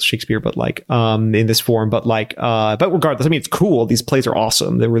quite as old as Shakespeare, but like in this form. But like, but regardless, I mean, it's cool. These plays are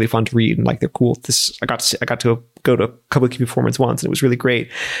awesome. They're really fun to read, and like they're cool. I got to go to a Kabuki performance once, and it was really great.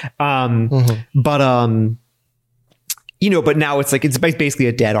 But but now it's like it's basically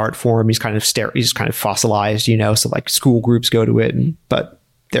a dead art form. He's kind of fossilized, so like school groups go to it, but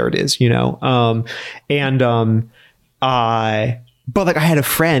there it is, but like I had a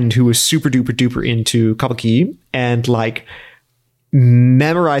friend who was super duper duper into Kabuki and like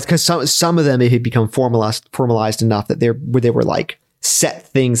memorized, because some of them it had become formalized enough that they were like set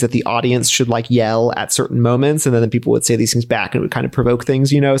things that the audience should like yell at certain moments, and then people would say these things back and it would kind of provoke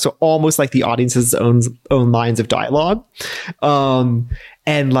things, so almost like the audience's own lines of dialogue. And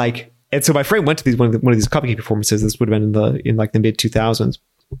so my friend went to one of these Kabuki performances. This would have been in like the mid 2000s.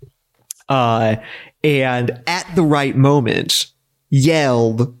 And at the right moment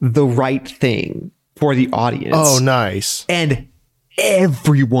yelled the right thing for the audience. Oh, nice. And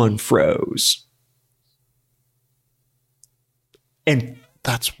everyone froze. And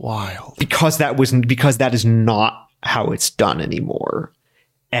that's wild. Because that is not how it's done anymore.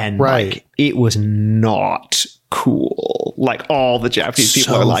 And like it was not cool. Like all the Japanese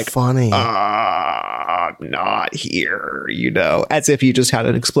people are like, funny. Not here, as if you just had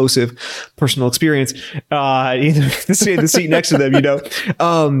an explosive personal experience in the seat next to them,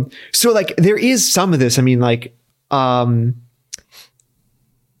 so like there is some of this. I mean, like I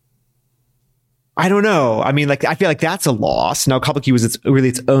don't know. I mean, like I feel like that's a loss. Now Kabuki was really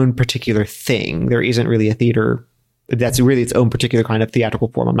its own particular thing. There isn't really a theater that's really its own particular kind of theatrical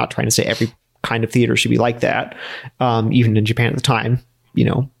form. I'm not trying to say every kind of theater should be like that. Even in Japan at the time,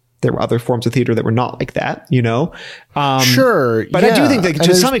 there were other forms of theater that were not like that, Sure. But I do think that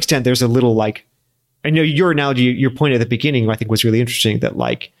to some extent there's a little like, I know your analogy, your point at the beginning, I think was really interesting that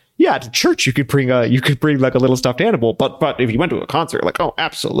like, yeah, to church you could bring like a little stuffed animal, but if you went to a concert, like, oh,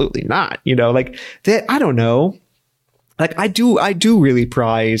 absolutely not, like that. I don't know. Like I do really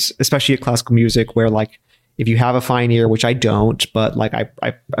prize, especially at classical music, where like, if you have a fine ear, which I don't, but like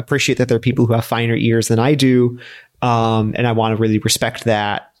I appreciate that there are people who have finer ears than I do. And I want to really respect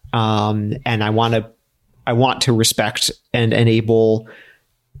that. And I want to respect and enable.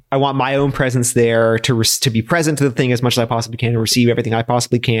 I want my own presence there to be present to the thing as much as I possibly can and receive everything I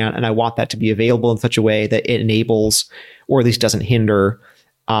possibly can. And I want that to be available in such a way that it enables, or at least doesn't hinder,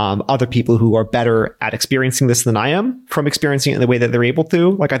 other people who are better at experiencing this than I am from experiencing it in the way that they're able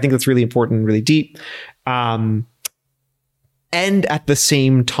to. Like, I think that's really important and really deep. And at the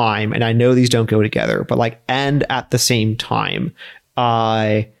same time, and I know these don't go together, but like, and at the same time,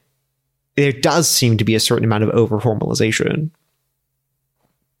 there does seem to be a certain amount of over formalization.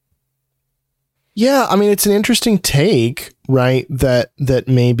 Yeah, I mean, it's an interesting take, right? That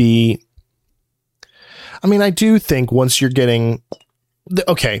maybe, I mean, I do think once you're getting,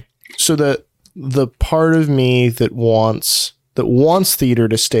 okay, so the part of me that wants theater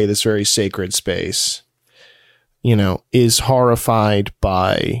to stay this very sacred space, is horrified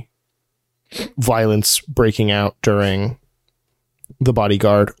by violence breaking out during The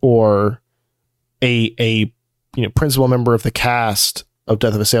Bodyguard, or a principal member of the cast of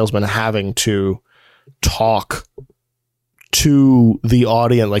Death of a Salesman having to talk to the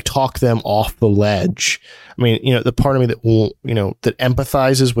audience, like talk them off the ledge. I mean, the part of me that that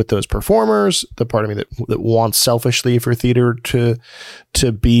empathizes with those performers, the part of me that wants selfishly for theater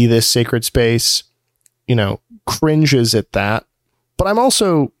to be this sacred space, cringes at that. But I'm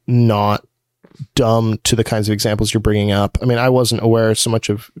also not dumb to the kinds of examples you're bringing up. I mean, I wasn't aware so much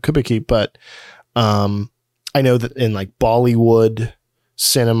of Kabuki, but I know that in like Bollywood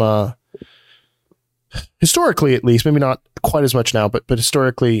cinema, historically at least, maybe not quite as much now, but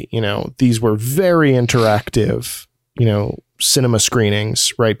historically, these were very interactive, cinema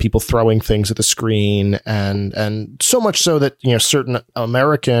screenings, right? People throwing things at the screen, and so much so that, certain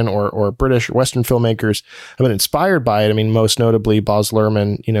American or British or Western filmmakers have been inspired by it. I mean, most notably Baz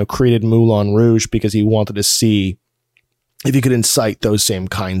Luhrmann, created Moulin Rouge because he wanted to see if he could incite those same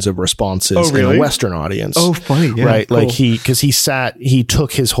kinds of responses in a Western audience. Oh, funny. Yeah, right. Cool. Like he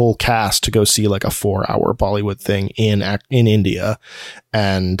took his whole cast to go see like a 4-hour Bollywood thing in India.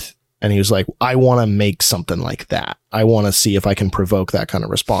 And he was like, I want to make something like that. I want to see if I can provoke that kind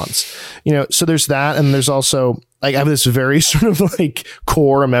of response. So there's that. And there's also, like, I have this very sort of like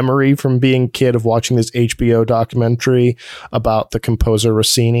core memory from being a kid of watching this HBO documentary about the composer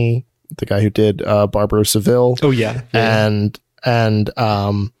Rossini, the guy who did Barber of Seville. Oh yeah. And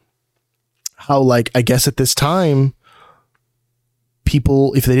how, like, I guess at this time,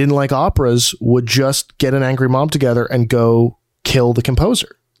 people, if they didn't like operas, would just get an angry mob together and go kill the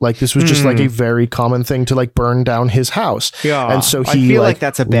composer. Like this was just like a very common thing to like burn down his house. Yeah. And so I feel like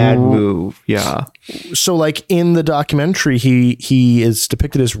that's a bad move. Yeah. So like in the documentary, he is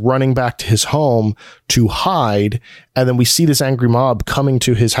depicted as running back to his home to hide. And then we see this angry mob coming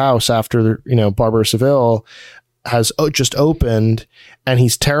to his house after, Barber of Seville has just opened, and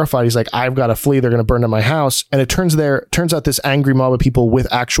he's terrified. He's like, I've got to flee. They're going to burn down my house. And it turns out this angry mob of people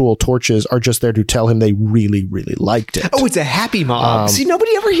with actual torches are just there to tell him they really, really liked it. Oh, it's a happy mob. See,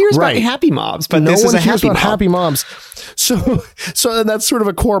 nobody ever hears about happy mobs, but no this one is a hears happy about mob. happy mobs. So that's sort of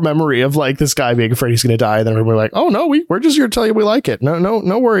a core memory of like this guy being afraid he's going to die. And then we're like, oh no, we're just here to tell you we like it.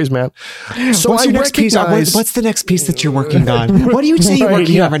 No worries, man. So what's your next piece? What's the next piece that you're working on? What do you say you're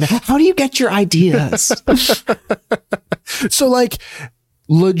working on right now? How do you get your ideas? So like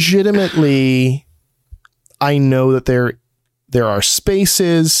legitimately, I know that there are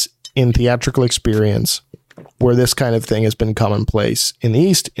spaces in theatrical experience where this kind of thing has been commonplace in the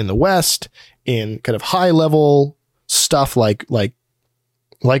East, in the West, in kind of high level stuff like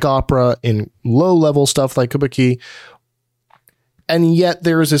opera, in low level stuff like kabuki. And yet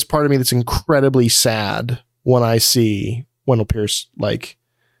there is this part of me that's incredibly sad when I see Wendell Pierce like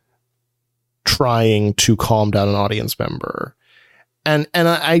trying to calm down an audience member. And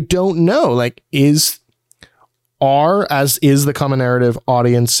I don't know, like, as is the common narrative,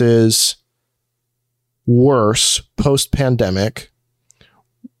 audiences worse post-pandemic?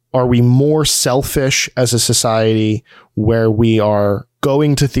 Are we more selfish as a society where we are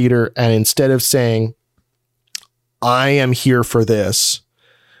going to theater and instead of saying, I am here for this,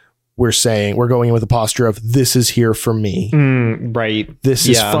 we're saying we're going in with a posture of this is here for me. Right. This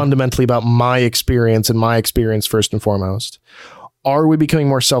is fundamentally about my experience and my experience first and foremost. Are we becoming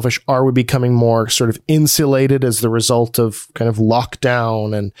more selfish? Are we becoming more sort of insulated as the result of kind of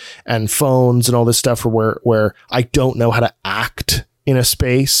lockdown and phones and all this stuff where I don't know how to act in a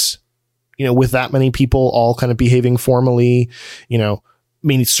space, with that many people all kind of behaving formally, I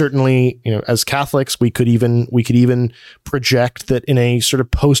mean, certainly, as Catholics, we could even project that in a sort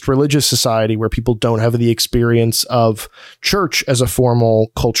of post-religious society where people don't have the experience of church as a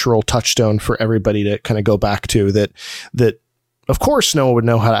formal cultural touchstone for everybody to kind of go back to, that of course no one would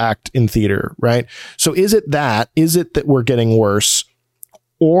know how to act in theater, right? So is it that we're getting worse,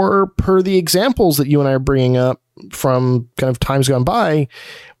 or per the examples that you and I are bringing up from kind of times gone by,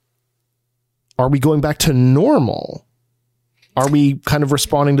 are we going back to normal? Are we kind of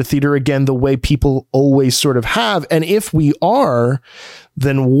responding to theater again the way people always sort of have? And if we are,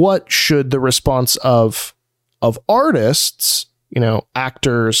 then what should the response of artists,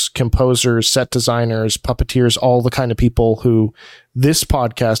 actors, composers, set designers, puppeteers, all the kind of people who this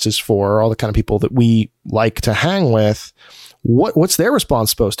podcast is for, all the kind of people that we like to hang with, what's their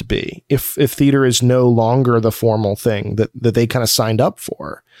response supposed to be if theater is no longer the formal thing that they kind of signed up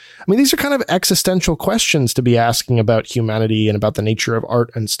for? I mean, these are kind of existential questions to be asking about humanity and about the nature of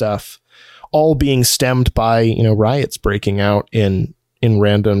art and stuff, all being stemmed by, riots breaking out in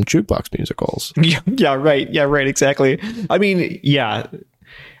random jukebox musicals. Yeah, right. Yeah, right. Exactly. I mean, yeah,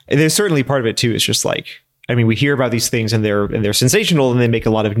 there's certainly part of it too. It's just like, I mean, we hear about these things and they're sensational and they make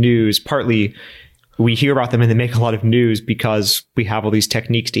a lot of news. Partly we hear about them and they make a lot of news because we have all these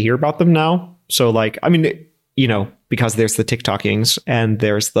techniques to hear about them now. So like, I mean, because there's the TikTokings and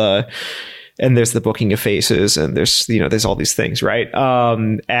there's the booking of faces and there's all these things, right?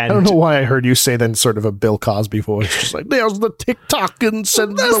 And I don't know why I heard you say then sort of a Bill Cosby voice, just like there's the TikTokings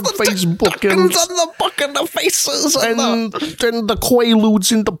and the Facebookings and the booking of faces and the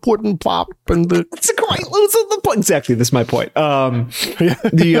Quaaludes in the pudding pop and the Quaaludes in the pudding. Exactly, that's my point.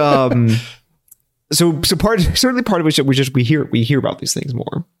 So part of which we hear about these things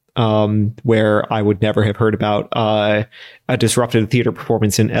more. Where I would never have heard about a disrupted theater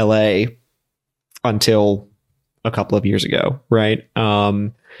performance in LA until a couple of years ago, right?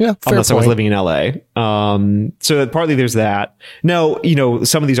 Unless I was living in LA. So partly there's that. Now,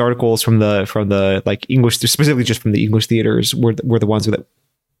 some of these articles from the like English, specifically just from the English theaters, were the ones that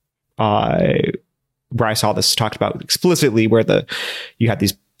where I saw this talked about explicitly, where you had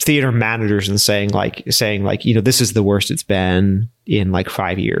these theater managers and saying like, this is the worst it's been in like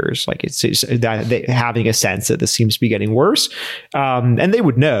 5 years. Like it's that they having a sense that this seems to be getting worse. And they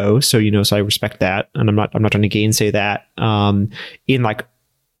would know. So, so I respect that. And I'm not trying to gainsay that. In like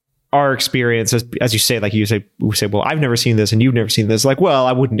our experience, as you say, we say, well, I've never seen this and you've never seen this. Like, well,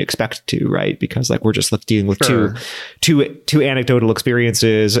 I wouldn't expect to, right? Because like, we're just dealing with two anecdotal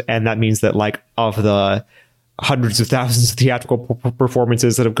experiences. And that means that like of the hundreds of thousands of theatrical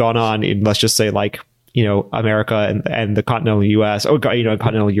performances that have gone on in, let's just say like, America and the continental US,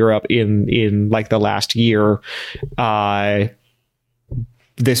 continental Europe in like the last year,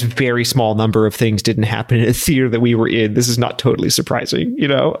 this very small number of things didn't happen in a theater that we were in, this is not totally surprising, you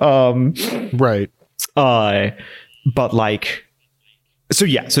know? Right. But like, so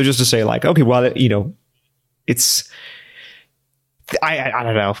just to say like, okay, well, you know, it's, I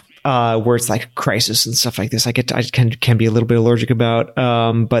don't know, where it's like crisis and stuff like this, I can be a little bit allergic about,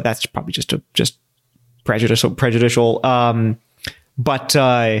 but that's probably just prejudicial. But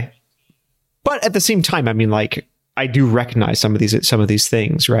at the same time, I mean, like, I do recognize some of these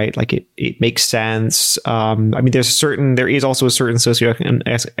things, right? Like it makes sense. I mean, there is also a certain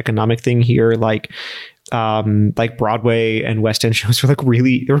socioeconomic thing here, like Broadway and West End shows are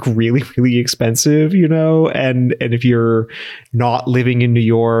really expensive, you know. And if you're not living in New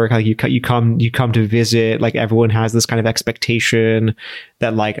York, like you come to visit, like everyone has this kind of expectation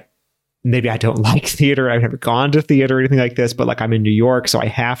that like, maybe I don't like theater. I've never gone to theater or anything like this, but like I'm in New York, so I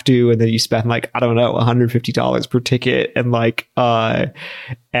have to. And then you spend like, I don't know, $150 per ticket. And like, that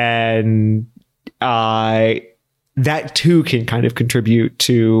too can kind of contribute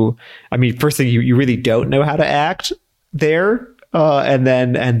to, I mean, first thing, you really don't know how to act there. And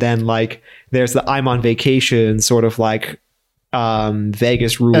then like, there's the I'm on vacation sort of like,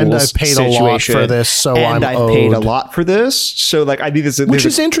 Vegas rules, and I've paid situation. a lot for this, so and I've paid a lot for this. So like, I mean, which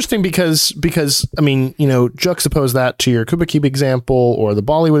is interesting because I mean, you know, juxtapose that to your Kuba Cube example or the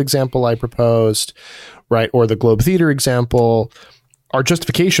Bollywood example I proposed, right, or the Globe Theater example. Our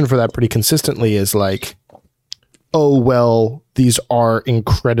justification for that pretty consistently is like, oh well, these are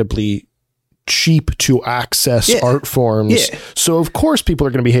incredibly cheap to access art forms, so of course people are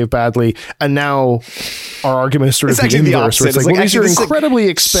going to behave badly. And now our argument is sort of the inverse, where it's like, well, these are incredibly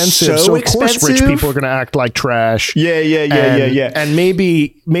expensive, so of course rich people are going to act like trash. And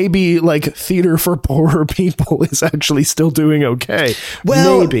maybe like theater for poorer people is actually still doing okay.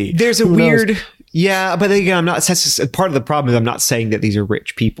 Well, maybe there's a weird but again, I'm not. That's just, part of the problem is I'm not saying that these are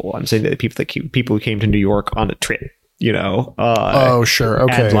rich people. I'm saying that people who came to New York on a trip, you know. Oh, sure,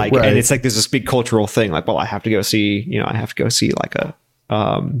 okay, and like, right. and it's like there's this big cultural thing, like, well, I have to go see like a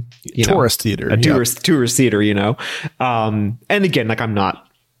tourist theater, tourist theater, you know. And again, like I'm not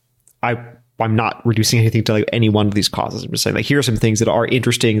reducing anything to like any one of these causes. I'm just saying like, here are some things that are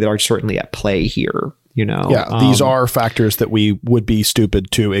interesting that are certainly at play here, you know. Yeah, these are factors that we would be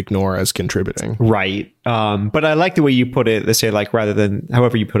stupid to ignore as contributing, right? But I like the way you put it. They say like, rather than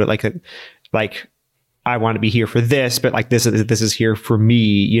however you put it, like I want to be here for this, but like this is here for me.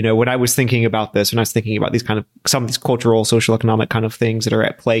 You know, when I was thinking about this, when I was thinking about these kind of some of these cultural, social, economic kind of things that are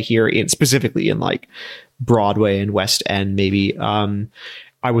at play here, specifically in like Broadway and West End, maybe.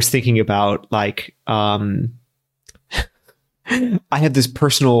 I was thinking about like I had this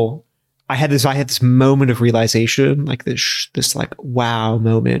moment of realization, like this like wow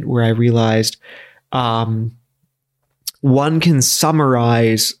moment where I realized one can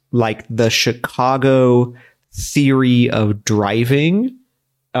summarize like the Chicago theory of driving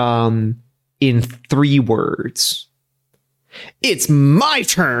in 3 words. It's my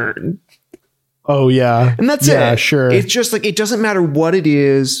turn. Oh yeah. And that's it. Sure. It's just like, it doesn't matter what it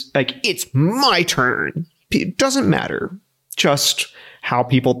is. Like, it's my turn. It doesn't matter. Just how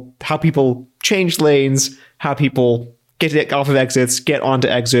people change lanes, how people get off of exits, get onto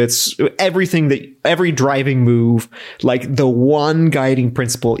exits, every driving move, like the one guiding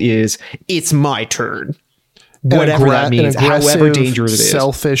principle is it's my turn. Whatever that means, however dangerous it is.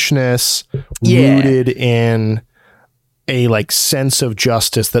 Selfishness rooted in a like sense of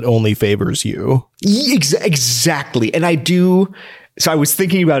justice that only favors you. Exactly. And so I was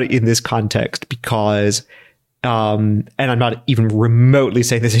thinking about it in this context because and I'm not even remotely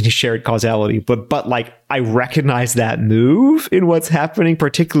saying there's any shared causality, but like I recognize that move in what's happening,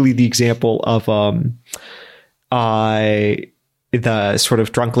 particularly the example of the sort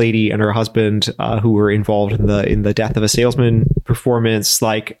of drunk lady and her husband who were involved in the Death of a Salesman performance,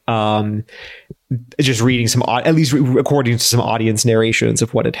 like just reading at least according to some audience narrations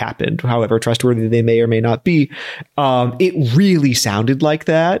of what had happened, however trustworthy they may or may not be. It really sounded like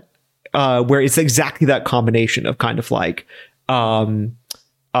that. Where it's exactly that combination of kind of like sort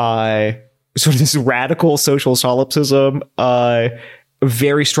of this radical social solipsism, a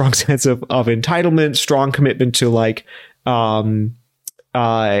very strong sense of entitlement, strong commitment to like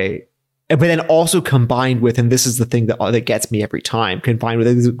but then also combined with, and this is the thing that gets me every time, combined with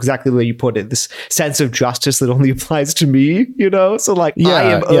exactly the way you put it, this sense of justice that only applies to me, you know? So like, I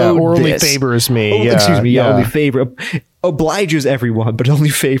am owed or only this. Favors me. Only obliges everyone, but only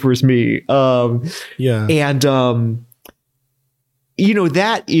favors me. And you know,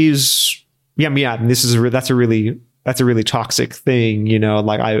 that is, that's a really toxic thing, you know,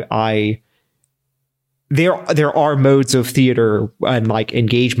 like there are modes of theater and like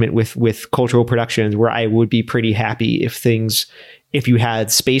engagement with cultural productions where I would be pretty happy if you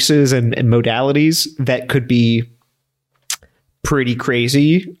had spaces and modalities that could be pretty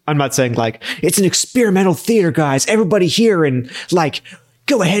crazy. I'm not saying like it's an experimental theater, guys, everybody here, and like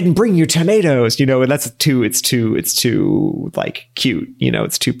go ahead and bring your tomatoes, and that's it's too like cute,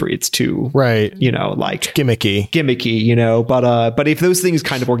 it's too right, like gimmicky, but if those things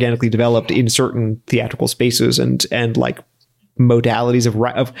kind of organically developed in certain theatrical spaces and like modalities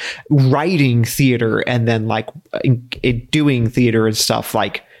of writing theater and then like doing theater and stuff,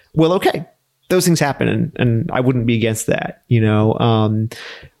 like, well, okay, those things happen, and I wouldn't be against that,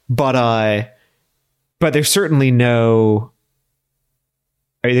 but there's certainly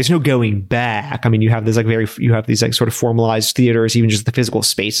there's no going back. I mean, you have these like sort of formalized theaters, even just the physical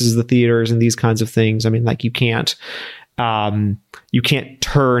spaces of the theaters and these kinds of things. I mean, like you can't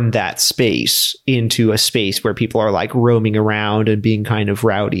turn that space into a space where people are like roaming around and being kind of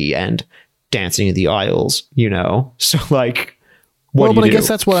rowdy and dancing in the aisles, So like, but I guess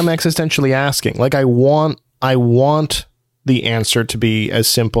that's what I'm existentially asking. Like, I want the answer to be as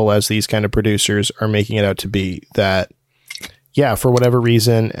simple as these kind of producers are making it out to be, that yeah, for whatever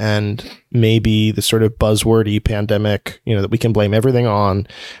reason, and maybe the sort of buzzwordy pandemic, that we can blame everything on,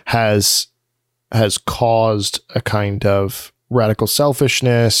 has caused a kind of radical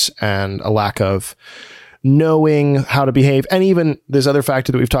selfishness and a lack of knowing how to behave. And even this other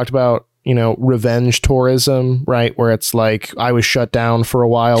factor that we've talked about, revenge tourism, right? Where it's like, I was shut down for a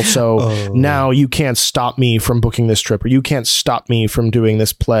while, so now you can't stop me from booking this trip, or you can't stop me from doing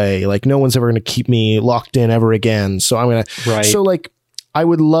this play. Like, no one's ever going to keep me locked in ever again. So I'm going to, right. So like, I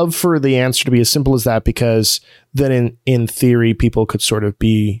would love for the answer to be as simple as that, because then in theory, people could sort of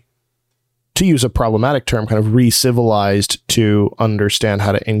be, to use a problematic term, kind of re-civilized to understand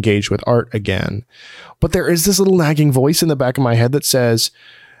how to engage with art again. But there is this little nagging voice in the back of my head that says,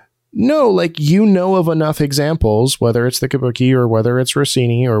 no, like, of enough examples, whether it's the Kabuki or whether it's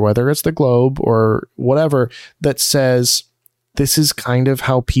Rossini or whether it's the Globe or whatever, that says this is kind of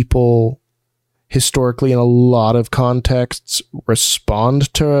how people historically in a lot of contexts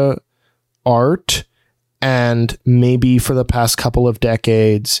respond to art. And maybe for the past couple of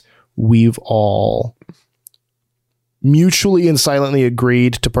decades, we've all mutually and silently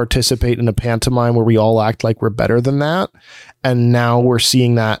agreed to participate in a pantomime where we all act like we're better than that. And now we're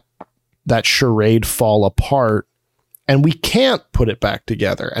seeing that charade fall apart, and we can't put it back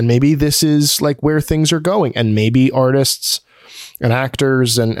together. And maybe this is like where things are going. And maybe artists and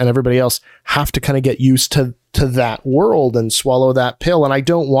actors and everybody else have to kind of get used to that world and swallow that pill. And I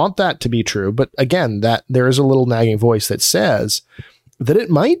don't want that to be true. But again, that there is a little nagging voice that says that it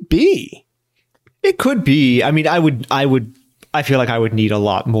might be. It could be. I mean, I feel like I would need a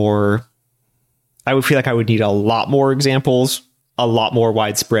lot more. I would feel like I would need a lot more examples, a lot more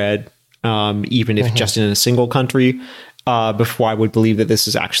widespread, even if just in a single country, before I would believe that this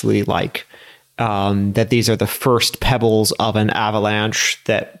is actually like, that these are the first pebbles of an avalanche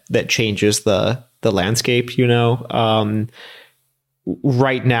that changes the landscape,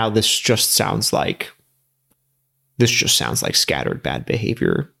 right now, this just sounds like scattered bad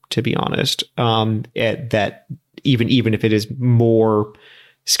behavior, to be honest. That even if it is more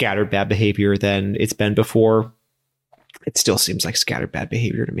scattered bad behavior than it's been before, it still seems like scattered bad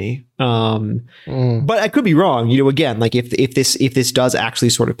behavior to me. But I could be wrong. Again, like if this does actually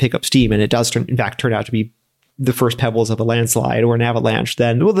sort of pick up steam and it does in fact turn out to be the first pebbles of a landslide or an avalanche,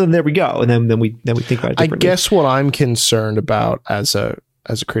 then there we go. And then we think about it differently. I guess what I'm concerned about as a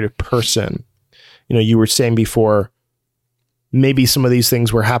creative person, you were saying before, maybe some of these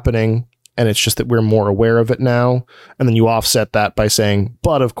things were happening and it's just that we're more aware of it now. And then you offset that by saying,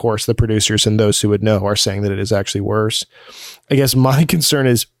 but of course the producers and those who would know are saying that it is actually worse. I guess my concern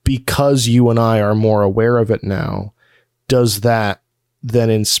is, because you and I are more aware of it now, does that then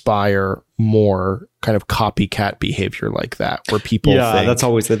inspire more kind of copycat behavior like that, where people think that's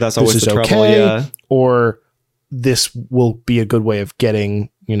always the trouble. Okay, or this will be a good way of getting,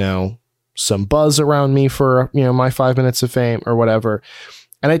 some buzz around me for, my 5 minutes of fame or whatever.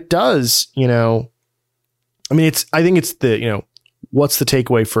 And it does, I think it's the, what's the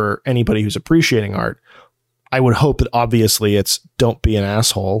takeaway for anybody who's appreciating art? I would hope that obviously it's don't be an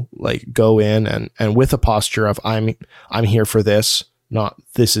asshole, like go in and with a posture of I'm here for this, not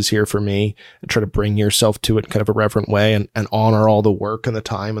this is here for me, and try to bring yourself to it in kind of a reverent way and honor all the work and the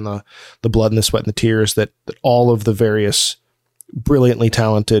time and the blood and the sweat and the tears that all of the various brilliantly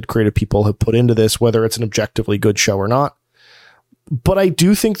talented creative people have put into this, whether it's an objectively good show or not. But I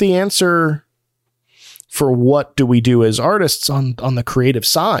do think the answer for what do we do as artists on the creative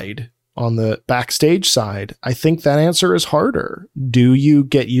side on the backstage side, I think that answer is harder. Do you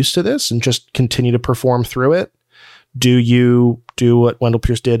get used to this and just continue to perform through it? Do you do what Wendell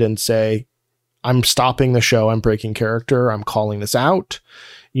Pierce did and say, I'm stopping the show, I'm breaking character, I'm calling this out?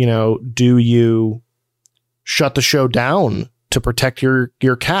 You know, do you shut the show down to protect your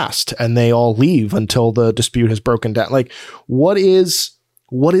cast and they all leave until the dispute has broken down? Like, what is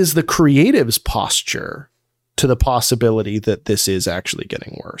the creative's posture to the possibility that this is actually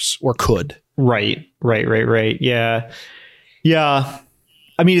getting worse or could? Right. Yeah.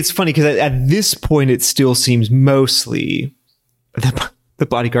 I mean, it's funny because at this point, it still seems mostly the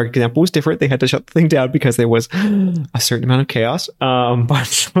Bodyguard example was different. They had to shut the thing down because there was a certain amount of chaos. But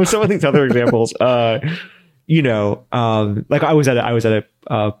some of these other examples, like I was at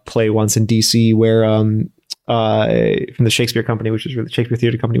a play once in DC where from the Shakespeare Company, which was really Shakespeare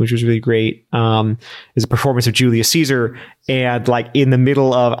Theater Company, which was really great. Is a performance of Julius Caesar, and like in the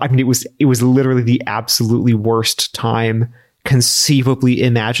middle of, I mean, it was literally the absolutely worst time conceivably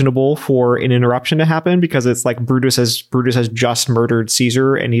imaginable for an interruption to happen, because it's like Brutus has just murdered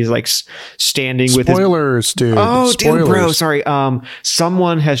Caesar and he's like standing with spoilers, dude. Oh, dude, bro, sorry.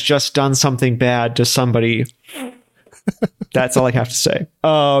 Someone has just done something bad to somebody. That's all I have to say.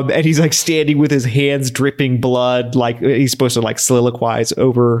 And he's like standing with his hands dripping blood, like he's supposed to like soliloquize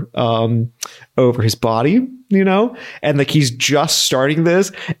over his body, you know? And like he's just starting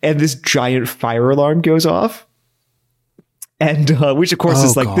this, and this giant fire alarm goes off. And which of course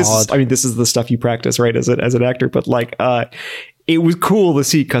is like, God. This is the stuff you practice, right, as an actor. But like it was cool to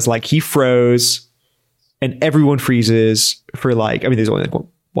see, because like he froze and everyone freezes for like, I mean, there's only like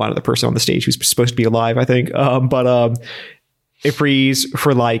one other person on the stage who's supposed to be alive, I think. But it freeze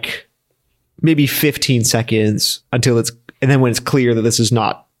for like maybe 15 seconds until and then when it's clear that this is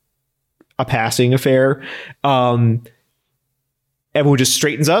not a passing affair, everyone just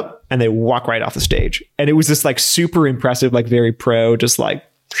straightens up and they walk right off the stage. And it was this like super impressive, like very pro, just like,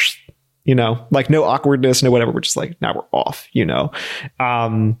 you know, like no awkwardness, no whatever. We're just like, now we're off, you know?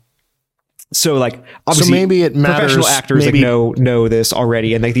 So like, obviously, so maybe it matters. Professional actors like know this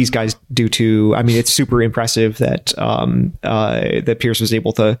already, and like these guys do too. I mean, it's super impressive that that Pierce was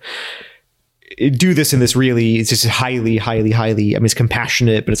able to do this in this really, it's just highly, highly, highly, I mean, it's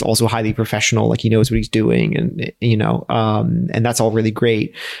compassionate, but it's also highly professional. Like he knows what he's doing, and you know, and that's all really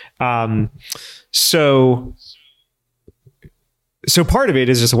great. So part of it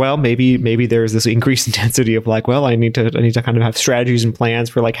is just, well, maybe there's this increased intensity of like, well, I need to kind of have strategies and plans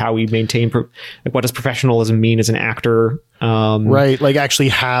for like how we maintain, like what does professionalism mean as an actor? Right. Like actually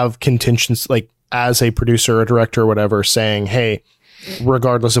have contingency, like as a producer or director or whatever, saying, hey,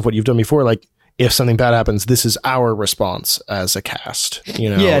 regardless of what you've done before, like if something bad happens, this is our response as a cast, you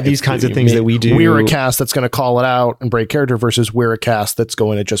know? Yeah, these kinds of things that we do. We're a cast that's going to call it out and break character versus we're a cast that's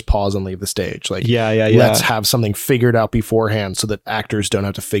going to just pause and leave the stage. Like, yeah. Let's have something figured out beforehand so that actors don't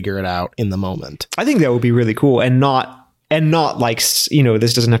have to figure it out in the moment. I think that would be really cool, and not like, you know,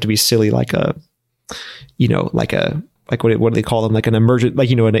 this doesn't have to be silly like a, you know, like a, like what do they call them? Like an emergent, like,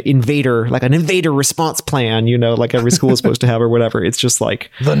 you know, an invader response plan, you know, like every school is supposed to have or whatever. It's just like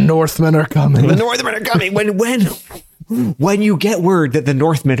the Northmen are coming. When you get word that the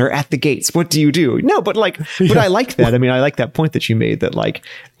Northmen are at the gates, what do you do? No, but like, but I like that. I mean, I like that point that you made, that like,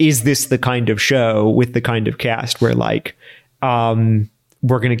 is this the kind of show with the kind of cast where like, we're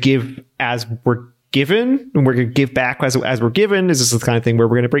going to give as we're given and we're going to give back as we're given? Is this the kind of thing where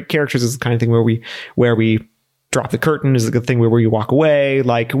we're going to break characters? Is this the kind of thing where we drop the curtain? Is it a good thing where you walk away?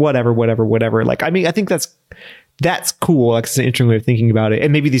 Like whatever. Like, I mean, I think that's cool. Like it's an interesting way of thinking about it.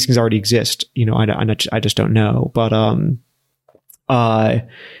 And maybe these things already exist, you know, I just don't know, but,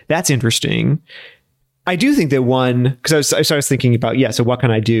 that's interesting. I do think that because I was thinking about, so what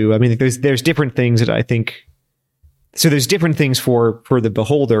can I do? I mean, there's different things that I think, so there's different things for the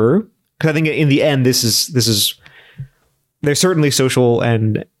beholder. Cause I think in the end, this is, there's certainly social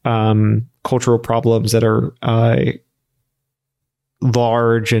and, cultural problems that are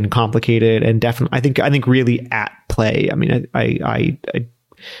large and complicated, and definitely I think really at play. I mean, I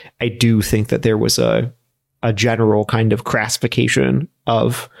do think that there was a general kind of crassification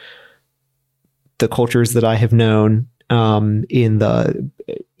of the cultures that I have known in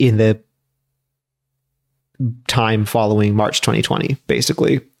the time following March 2020,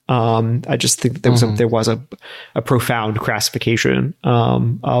 basically. I just think that there was a profound crassification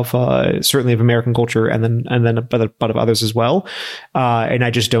of certainly of American culture, and then but of others as well. And I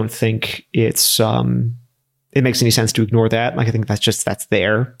just don't think it makes any sense to ignore that. Like I think that's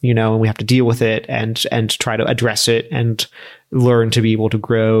there, you know, and we have to deal with it and try to address it and learn to be able to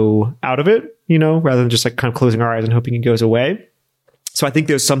grow out of it, you know, rather than just like kind of closing our eyes and hoping it goes away. So I think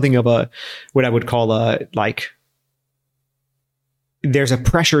there's something of what I would call there's a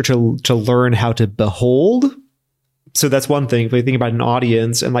pressure to learn how to behold. So that's one thing. If you think about an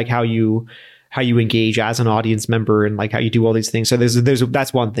audience and like how you engage as an audience member and like how you do all these things. So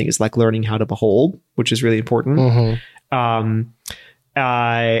that's one thing, is like learning how to behold, which is really important. Mm-hmm.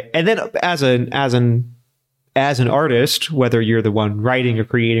 And then as an artist, whether you're the one writing or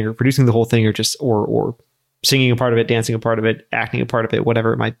creating or producing the whole thing, or just or singing a part of it, dancing a part of it, acting a part of it,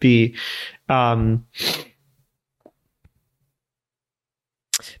 whatever it might be,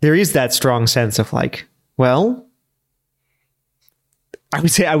 there is that strong sense of like, well, I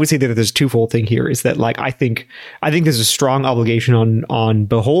would say that there's a twofold thing here, is that like I think there's a strong obligation on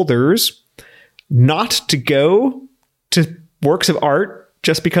beholders not to go to works of art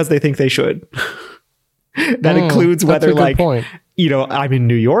just because they think they should. That includes whether like point. I'm in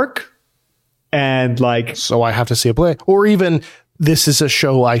New York and like, so I have to see a play, or even this is a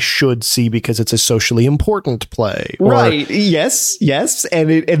show I should see because it's a socially important play. Right. Yes. And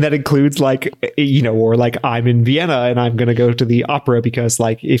that includes like, or like I'm in Vienna and I'm going to go to the opera because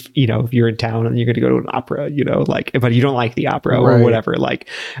like, if you're in town and you're going to go to an opera, like, but you don't like the opera or whatever, like,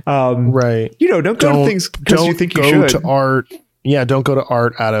 right. Don't go to things because you think you should. Don't go to art. Yeah. Don't go to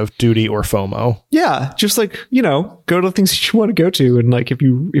art out of duty or FOMO. Yeah. Just like, go to the things that you want to go to. And like, if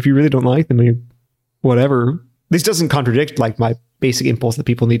you really don't like them, whatever. This doesn't contradict like my basic impulse that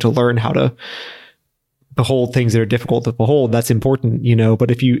people need to learn how to behold things that are difficult to behold. That's important,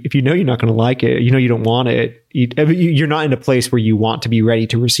 but if you know you're not going to like it, you don't want it, you're not in a place where you want to be ready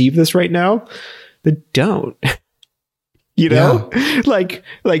to receive this right now, then don't. Like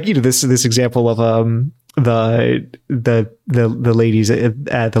this example of the ladies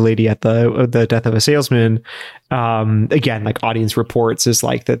the lady at the death of a salesman, again, like audience reports is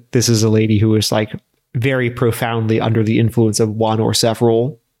like that this is a lady who is like very profoundly under the influence of one or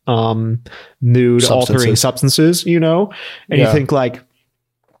several mood altering substances, and you think like,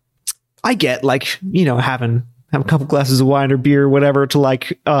 I get like, having a couple glasses of wine or beer or whatever to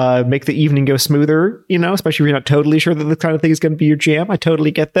like make the evening go smoother, especially if you're not totally sure that the kind of thing is going to be your jam. I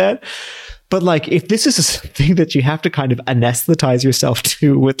totally get that. But like, if this is a thing that you have to kind of anesthetize yourself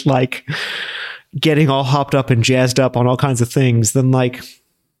to with like getting all hopped up and jazzed up on all kinds of things, then like,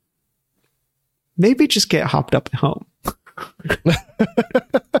 maybe just get hopped up at home.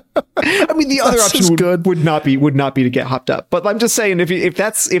 I mean, the other option would not be to get hopped up. But I'm just saying, if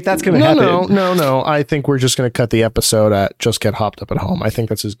that's going to happen. No. I think we're just going to cut the episode at just get hopped up at home. I think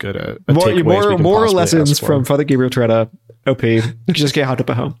that's as good a more lessons from Father Gabriel Tereda, OP. Just get hopped up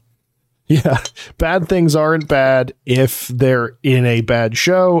at home. Yeah, bad things aren't bad if they're in a bad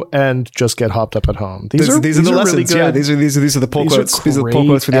show, and just get hopped up at home. These are the lessons. Really good. Yeah, these are the pull quotes. These are the pull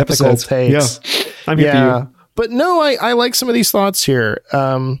quotes for the episodes. Takes. Yeah, I'm here for you. But no, I like some of these thoughts here,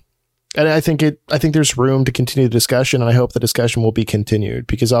 and I think there's room to continue the discussion, and I hope the discussion will be continued,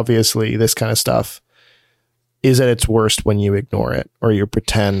 because obviously this kind of stuff is at its worst when you ignore it or you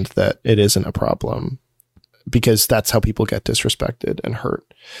pretend that it isn't a problem, because that's how people get disrespected and hurt.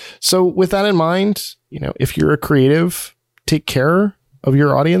 So with that in mind, if you're a creative, take care of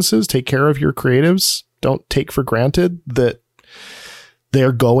your audiences, take care of your creatives. Don't take for granted that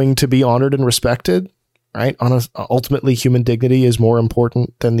they're going to be honored and respected, right? Ultimately, human dignity is more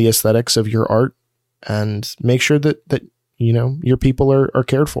important than the aesthetics of your art, and make sure that your people are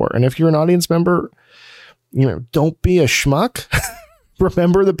cared for. And if you're an audience member, don't be a schmuck.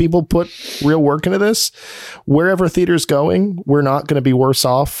 Remember that people put real work into this. Wherever theater's going, we're not going to be worse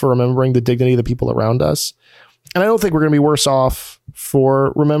off for remembering the dignity of the people around us. And I don't think we're going to be worse off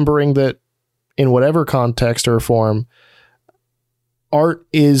for remembering that in whatever context or form, art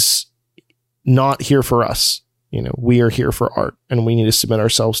is not here for us. We are here for art, and we need to submit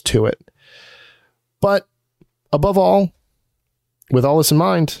ourselves to it. But above all, with all this in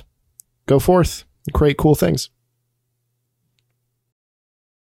mind, go forth and create cool things.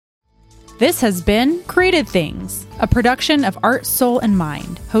 This has been Created Things, a production of Art, Soul, and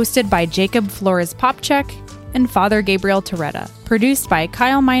Mind, hosted by Jacob Flores-Popcak and Father Gabriel Tereda, produced by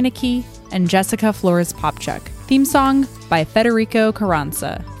Kyle Meineke and Jessica Flores-Popcak. Theme song by Federico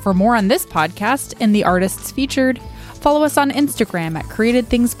Carranza. For more on this podcast and the artists featured, follow us on Instagram at Created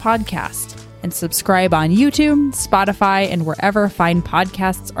Things Podcast, and subscribe on YouTube, Spotify, and wherever fine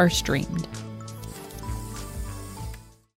podcasts are streamed.